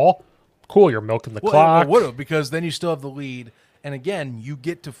had the ball, cool, you're milking the clock. It would have, because then you still have the lead. And again, you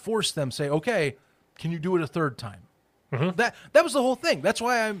get to force them, say, okay, can you do it a 3rd time? Mm-hmm. That was the whole thing. That's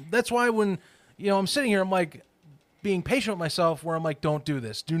why when I'm sitting here, I'm like being patient with myself, where I'm like, don't do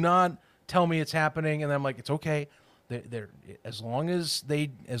this. Do not tell me it's happening. And then I'm like, it's okay. They're as long as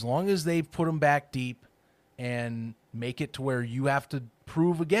they put them back deep and make it to where you have to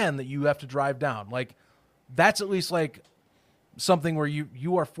prove again that you have to drive down. Like, that's at least like something where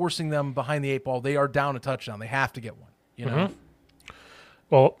you are forcing them behind the 8 ball. They are down a touchdown. They have to get one. Mm-hmm.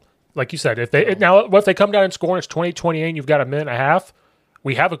 Well, like you said, if they come down and score and it's 20-28 and you've got a minute and a half,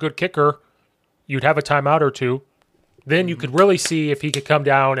 we have a good kicker. You'd have a timeout or 2. Then you could really see if he could come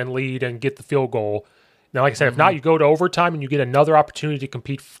down and lead and get the field goal. Now, like I said, if not, you go to overtime and you get another opportunity to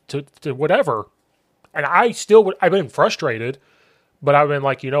compete to whatever. And I've been frustrated, but I've been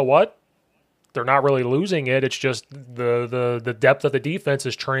like, you know what? They're not really losing it. It's just the depth of the defense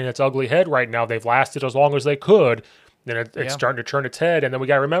is turning its ugly head right now. They've lasted as long as they could. Then it's starting to turn its head. And then we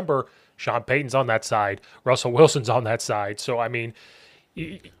got to remember, Sean Payton's on that side. Russell Wilson's on that side. So, I mean.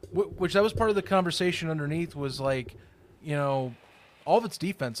 Which that was part of the conversation underneath was like, all of its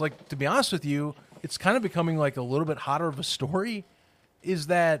defense. Like, to be honest with you, it's kind of becoming like a little bit hotter of a story, is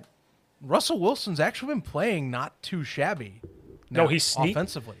that Russell Wilson's actually been playing not too shabby. No, he's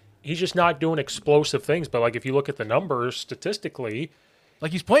offensively. He's just not doing explosive things. But like if you look at the numbers statistically,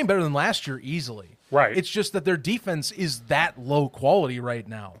 like he's playing better than last year easily. Right. It's just that their defense is that low quality right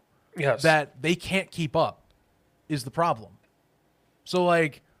now. Yes. That they can't keep up. is the problem. So,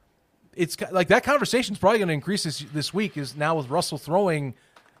 like, it's like that conversation's probably going to increase this week is now with Russell throwing,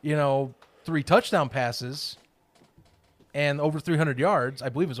 3 touchdown passes and over 300 yards. I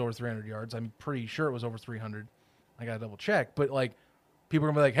believe it was over 300 yards. I'm pretty sure it was over 300. I got to double check. But, like, people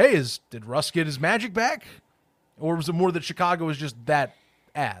are going to be like, hey, did Russ get his magic back? Or was it more that Chicago was just that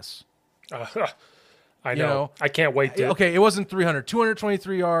ass? I know. I can't wait to. Okay, it wasn't 300.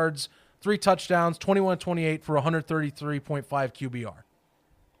 223 yards, 3 touchdowns, 21-28 for 133.5 QBR.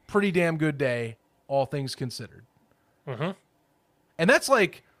 Pretty damn good day, all things considered. Mm-hmm. And that's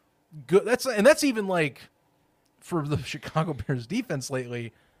like good. That's even like for the Chicago Bears defense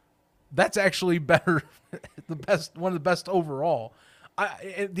lately. That's actually better, one of the best overall.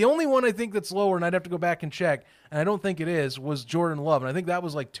 The only one I think that's lower, and I'd have to go back and check, and I don't think it is, was Jordan Love, and I think that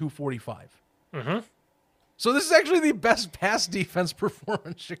was like 245. Mm-hmm. So this is actually the best pass defense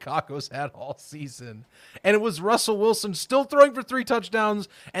performance Chicago's had all season. And it was Russell Wilson still throwing for 3 touchdowns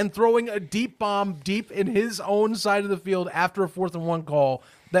and throwing a deep bomb deep in his own side of the field after a 4th and 1 call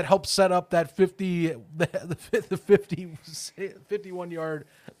that helped set up that 51-yard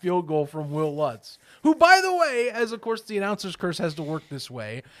field goal from Will Lutz, who, by the way, as of course the announcer's curse has to work this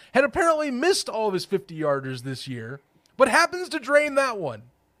way, had apparently missed all of his 50-yarders this year, but happens to drain that one.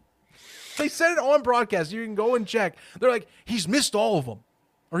 They said it on broadcast. You can go and check. They're like, he's missed all of them,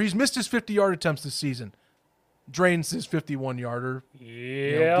 or he's missed his 50-yard attempts this season. Drains his 51-yarder.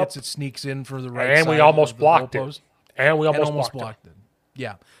 Yeah, gets it, sneaks in for the right and side. We almost blocked it. And we almost blocked it.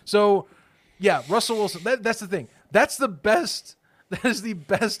 Yeah. So, yeah, Russell Wilson. That's the thing. That's the best. That is the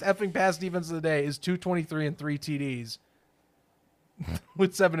best effing pass defense of the day. Is 223 and 3 TDs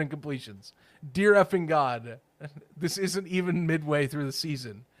with 7 incompletions. Dear effing God, this isn't even midway through the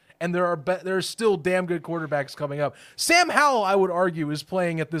season. And there are still damn good quarterbacks coming up. Sam Howell, I would argue, is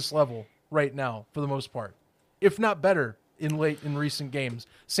playing at this level right now for the most part, if not better in recent games.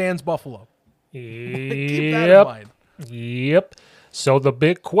 Sans Buffalo. Keep that in mind. Yep. So the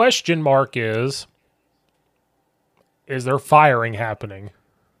big question mark is there firing happening?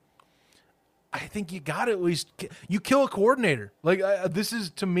 I think you got to at least you kill a coordinator. Like this is,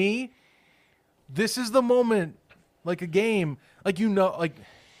 to me, this is the moment, like a game, like like.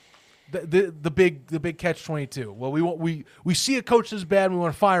 The big catch-22. Well, we see a coach is bad and we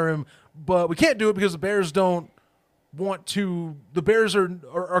want to fire him, but we can't do it because the Bears don't want to. The Bears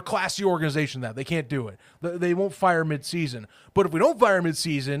are a classy organization that they can't do it. They won't fire mid-season. But if we don't fire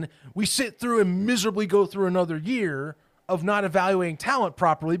mid-season, we sit through and miserably go through another year of not evaluating talent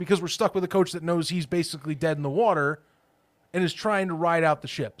properly because we're stuck with a coach that knows he's basically dead in the water and is trying to ride out the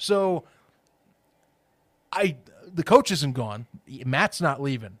ship. So the coach isn't gone. Matt's not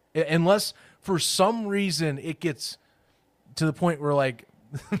leaving. Unless for some reason it gets to the point where like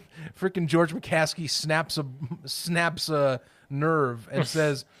freaking George McCaskey snaps a nerve and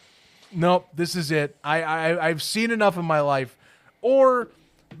says, nope, this is it. I've seen enough in my life. Or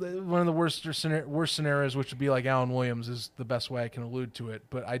one of the worst scenarios, which would be like Alan Williams, is the best way I can allude to it.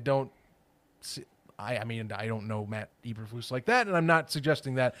 But I don't see, I mean, I don't know Matt Eberflus like that, and I'm not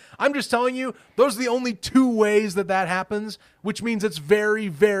suggesting that. I'm just telling you, those are the only 2 ways that happens, which means it's very,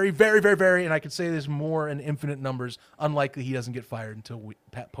 very, very, very, very, and I could say this more in infinite numbers, unlikely he doesn't get fired until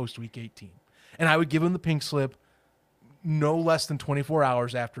post-week 18. And I would give him the pink slip no less than 24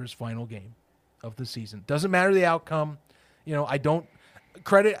 hours after his final game of the season. Doesn't matter the outcome. I don't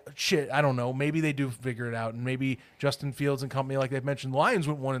credit shit. I don't know. Maybe they do figure it out, and maybe Justin Fields and company, like they've mentioned, the Lions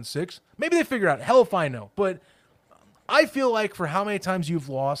went 1-6. Maybe they figure it out. Hell if I know. But I feel like for how many times you've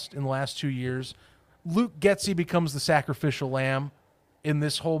lost in the last 2 years, Luke Getsy becomes the sacrificial lamb in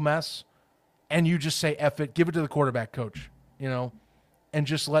this whole mess, and you just say F it, give it to the quarterback coach, and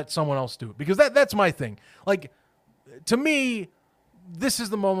just let someone else do it. Because that's my thing. Like, to me, this is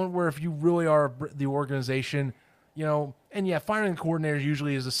the moment where if you really are the organization, and yeah, firing the coordinator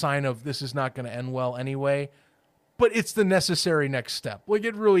usually is a sign of this is not going to end well anyway, but it's the necessary next step. Like,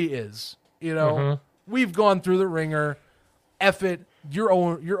 it really is. We've gone through the ringer. F it, your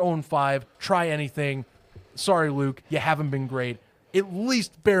own 5. Try anything. Sorry, Luke, you haven't been great. At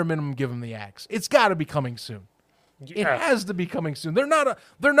least bare minimum, give him the axe. It's got to be coming soon. Yeah. It has to be coming soon. They're not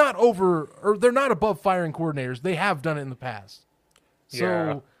above firing coordinators. They have done it in the past. So.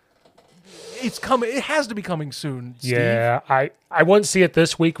 Yeah. It's coming. It has to be coming soon, Steve. Yeah, I wouldn't see it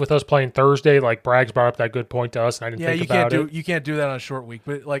this week with us playing Thursday. Like Braggs brought up that good point to us, and I didn't think about it. You can't do that on a short week.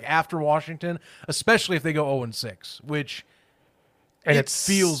 But like after Washington, especially if they go 0-6, which it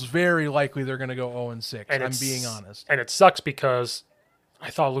feels very likely they're going to go 0-6. I'm being honest. And it sucks because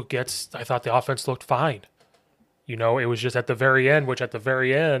I thought the offense looked fine. It was just at the very end, which at the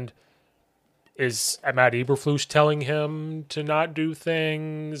very end, is Matt Eberflus telling him to not do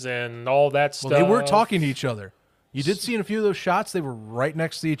those and all that stuff? Well, they were talking to each other. You did see in a few of those shots, they were right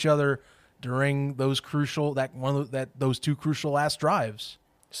next to each other during those those two crucial last drives.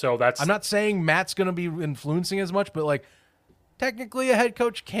 So I'm not saying Matt's going to be influencing as much, but like technically a head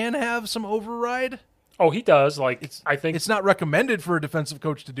coach can have some override. Oh, he does. Like I think it's not recommended for a defensive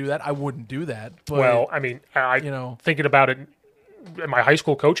coach to do that. I wouldn't do that. But, well, I mean, thinking about it in my high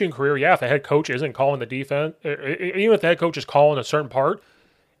school coaching career, if the head coach isn't calling the defense, even if the head coach is calling a certain part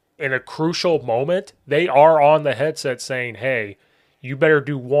in a crucial moment, they are on the headset saying, "Hey, you better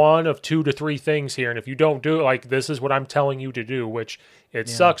do one of 2 to 3 things here, and if you don't do it, like this is what I'm telling you to do." Which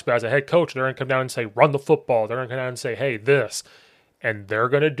sucks, but as a head coach, they're going to come down and say, "Run the football." They're going to come down and say, "Hey, this," and they're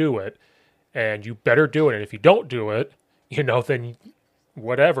going to do it. And you better do it. And if you don't do it, then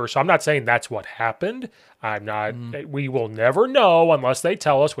whatever. So I'm not saying that's what happened. I'm not. We will never know unless they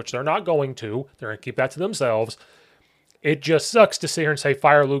tell us, which they're not going to. They're going to keep that to themselves. It just sucks to sit here and say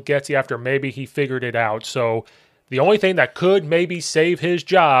fire Luke Getsy after maybe he figured it out. So the only thing that could maybe save his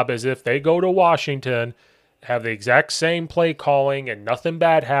job is if they go to Washington, have the exact same play calling and nothing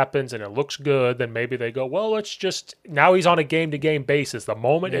bad happens and it looks good, then maybe they go, well, let's just, now he's on a game-to-game basis. The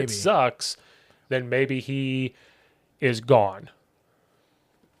moment it sucks, then maybe he is gone.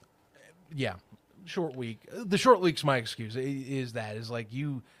 Yeah. Short week. The short week's my excuse.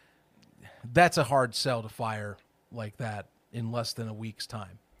 That's a hard sell to fire like that in less than a week's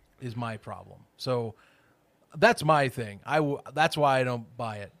time is my problem. So that's my thing. That's why I don't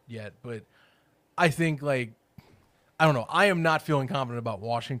buy it yet, but I think, I don't know. I am not feeling confident about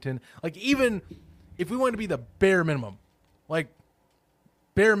Washington. Like, even if we want to be the bare minimum,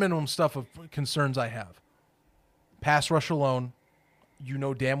 bare minimum stuff of concerns I have. Pass rush alone,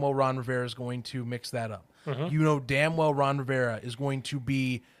 damn well Ron Rivera is going to mix that up. Mm-hmm. Damn well Ron Rivera is going to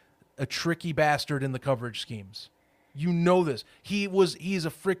be a tricky bastard in the coverage schemes. This. He's a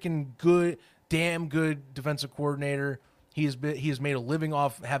freaking damn good defensive coordinator. He has made a living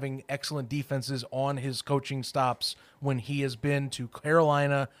off having excellent defenses on his coaching stops when he has been to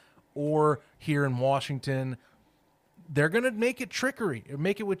Carolina or here in Washington. They're going to make it trickery.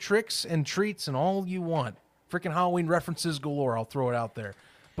 Make it with tricks and treats and all you want. Freaking Halloween references galore. I'll throw it out there.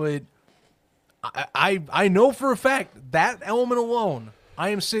 But I know for a fact that element alone, I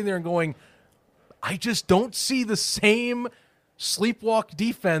am sitting there and going, I just don't see the same sleepwalk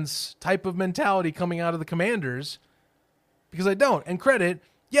defense type of mentality coming out of the Commanders. Because I don't. And credit,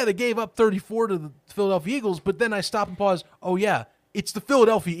 they gave up 34 to the Philadelphia Eagles, but then I stop and pause. Oh, yeah, it's the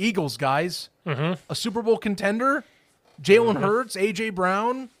Philadelphia Eagles, guys. Mm-hmm. A Super Bowl contender, Jalen Hurts, A.J.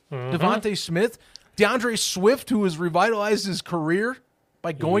 Brown, Devontae Smith, DeAndre Swift, who has revitalized his career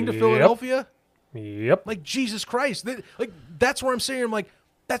by going to Philadelphia. Yep. Like, Jesus Christ. That's where I'm saying, I'm like,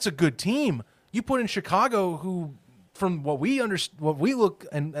 that's a good team. You put in Chicago, who, from what we look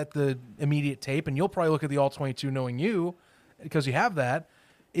at the immediate tape, and you'll probably look at the All-22 knowing you, because you have that,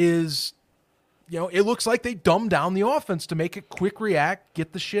 is, it looks like they dumbed down the offense to make it quick react,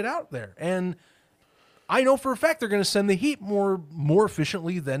 get the shit out there. And I know for a fact they're going to send the heat more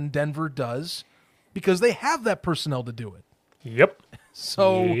efficiently than Denver does because they have that personnel to do it. Yep.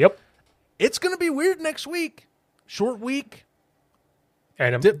 So it's going to be weird next week. Short week.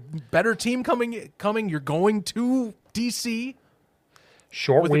 And better team coming. You're going to D.C.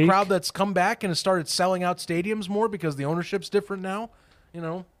 Short with week. A crowd that's come back and has started selling out stadiums more because the ownership's different now.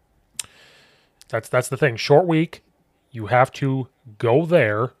 That's the thing. Short week. You have to go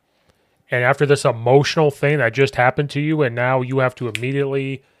there, and after this emotional thing that just happened to you, and now you have to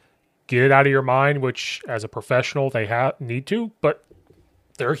immediately get it out of your mind. Which, as a professional, they need to, but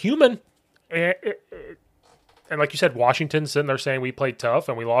they're human. And like you said, Washington's sitting there saying we played tough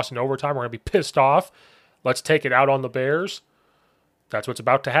and we lost in overtime. We're going to be pissed off. Let's take it out on the Bears. That's what's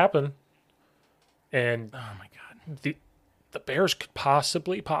about to happen. And oh my God, the Bears could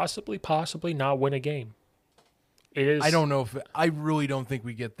possibly not win a game. It is. I don't know I really don't think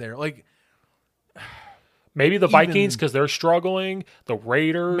we get there. Maybe the Vikings because they're struggling. The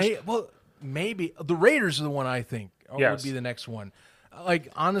Raiders. Maybe the Raiders are the one I think would be the next one.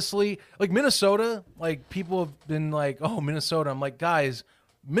 Honestly, Minnesota, people have been like, oh, Minnesota. I'm like, guys,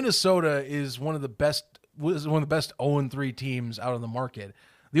 Minnesota is one of the best 0-3 teams out on the market.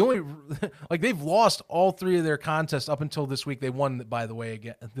 The only they've lost all 3 of their contests up until this week. They won, by the way,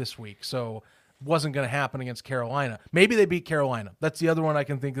 again this week, so it wasn't going to happen against Carolina. Maybe they beat Carolina. That's the other one I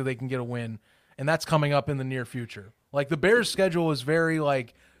can think that they can get a win, and that's coming up in the near future. The Bears' schedule is very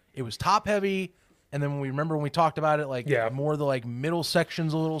it was top heavy. And then when we talked about it, more of the middle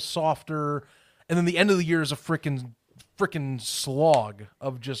section's a little softer. And then the end of the year is a freaking freaking slog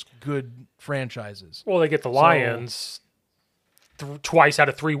of just good franchises. Well, they get the Lions twice out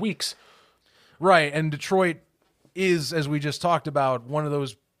of 3 weeks. Right, and Detroit is, as we just talked about, one of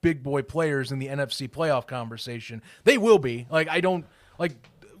those big boy players in the NFC playoff conversation. They will be.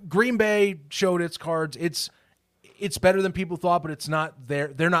 Green Bay showed its cards. It's better than people thought, but it's not there.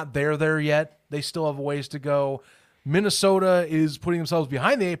 They're not there yet. They still have a ways to go. Minnesota is putting themselves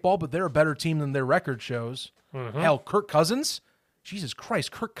behind the 8 ball, but they're a better team than their record shows. Mm-hmm. Hell, Kirk Cousins. Jesus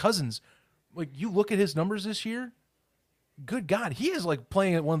Christ, Kirk Cousins. Like, you look at his numbers this year, good God, he is like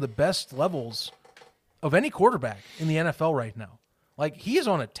playing at one of the best levels of any quarterback in the NFL right now. Like, he is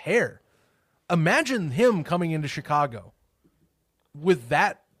on a tear. Imagine him coming into Chicago with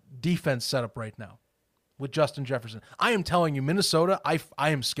that defense set up right now with Justin Jefferson. I am telling you, Minnesota, I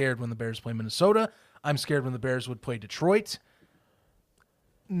am scared when the Bears play Minnesota. I'm scared when the Bears would play Detroit.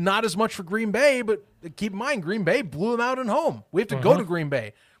 Not as much for Green Bay, but keep in mind, Green Bay blew them out at home. We have to go to Green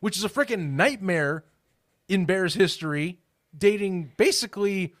Bay, which is a freaking nightmare in Bears history, dating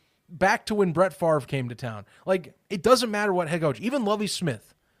basically back to when Brett Favre came to town. Like, it doesn't matter what head coach. Even Lovie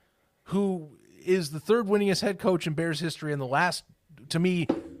Smith, who is the third winningest head coach in Bears history and the last, to me,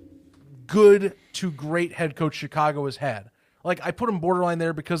 good to great head coach Chicago has had. Like, I put him borderline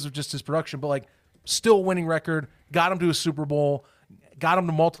there because of just his production, but, like, still winning record, got him to a Super Bowl, got him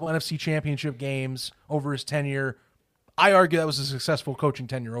to multiple NFC championship games over his tenure. I argue that was a successful coaching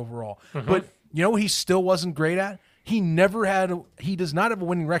tenure overall. But you know what he still wasn't great at? He does not have a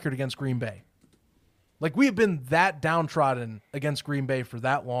winning record against Green Bay. Like, we have been that downtrodden against Green Bay for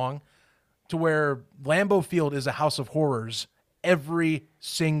that long to where Lambeau Field is a house of horrors every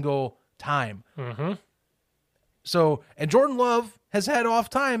single time. So, and Jordan Love has had off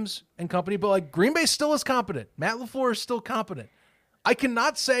times and company, but like Green Bay still is competent. Matt LaFleur is still competent. I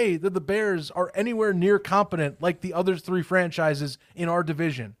cannot say that the Bears are anywhere near competent like the other 3 franchises in our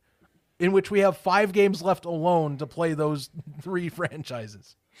division, in which we have 5 games left alone to play those 3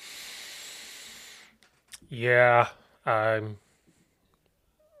 franchises. Yeah, I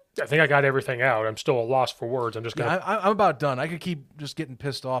think I got everything out. I'm still a loss for words. I'm just gonna. Yeah, I'm about done. I could keep just getting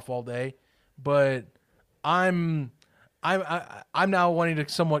pissed off all day, but I'm now wanting to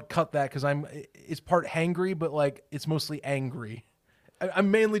somewhat cut that because it's part hangry, but like it's mostly angry.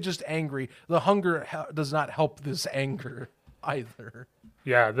 I'm mainly just angry. The hunger does not help this anger either.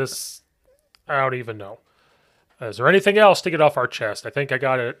 Yeah, I don't even know. Is there anything else to get off our chest? I think I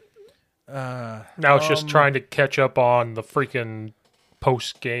got it. Now it's just trying to catch up on the freaking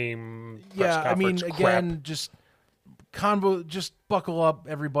post-game press conference crap. Again, just buckle up,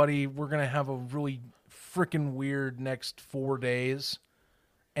 everybody. We're going to have a really freaking weird next 4 days.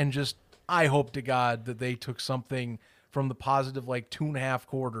 And just, I hope to God that they took something from the positive, like 2.5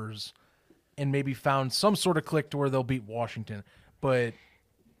 quarters and maybe found some sort of click to where they'll beat Washington. But,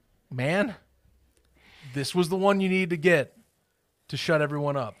 man, this was the one you need to get to shut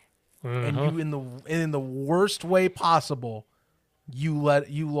everyone up. And you, in the worst way possible, you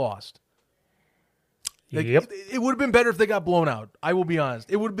lost. Like, yep. It would have been better if they got blown out. I will be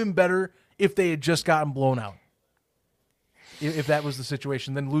honest. It would have been better if they had just gotten blown out. If that was the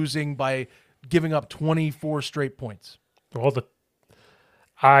situation, than losing by giving up 24 straight points. Well,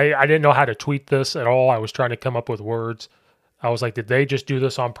 I didn't know how to tweet this at all. I was trying to come up with words. I was like, did they just do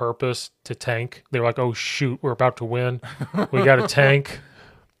this on purpose to tank? They were like, oh, shoot, we're about to win. We got to tank.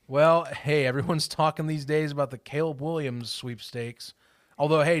 Well, hey, everyone's talking these days about the Caleb Williams sweepstakes.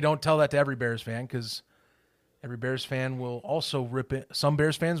 Although, hey, don't tell that to every Bears fan, because every Bears fan will also some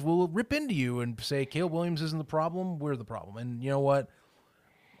Bears fans will rip into you and say, Caleb Williams isn't the problem, we're the problem. And you know what?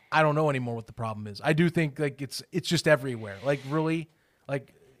 I don't know anymore what the problem is. I do think like it's just everywhere. Like, really,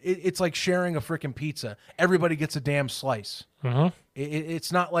 like it's like sharing a freaking pizza. Everybody gets a damn slice.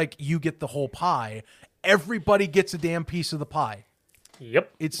 It's not like you get the whole pie. Everybody gets a damn piece of the pie.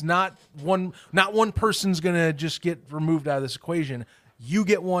 Yep. It's not one person's going to just get removed out of this equation. You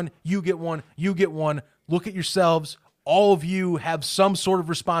get one, you get one, you get one. Look at yourselves. All of you have some sort of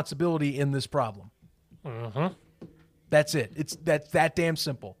responsibility in this problem. That's it. That's that damn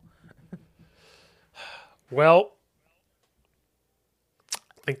simple. Well,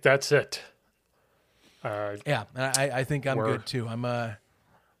 I think that's it. Yeah, I think I'm good too. I'm gonna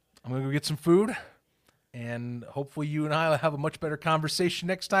go get some food, and hopefully you and I will have a much better conversation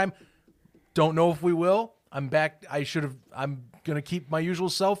next time. Don't know if we will. I'm back. I'm gonna keep my usual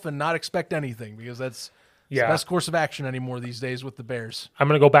self and not expect anything, because that's the best course of action anymore these days with the Bears. I'm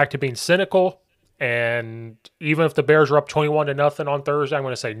gonna go back to being cynical, and even if the Bears are up 21-0 on Thursday, I'm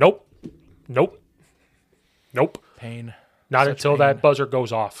gonna say nope. Pain. Not Such until pain. that buzzer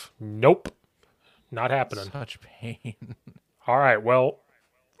goes off. Nope. Not happening. Such pain. All right. Well,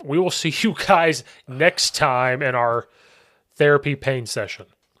 we will see you guys next time in our therapy pain session.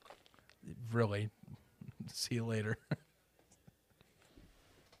 Really. See you later.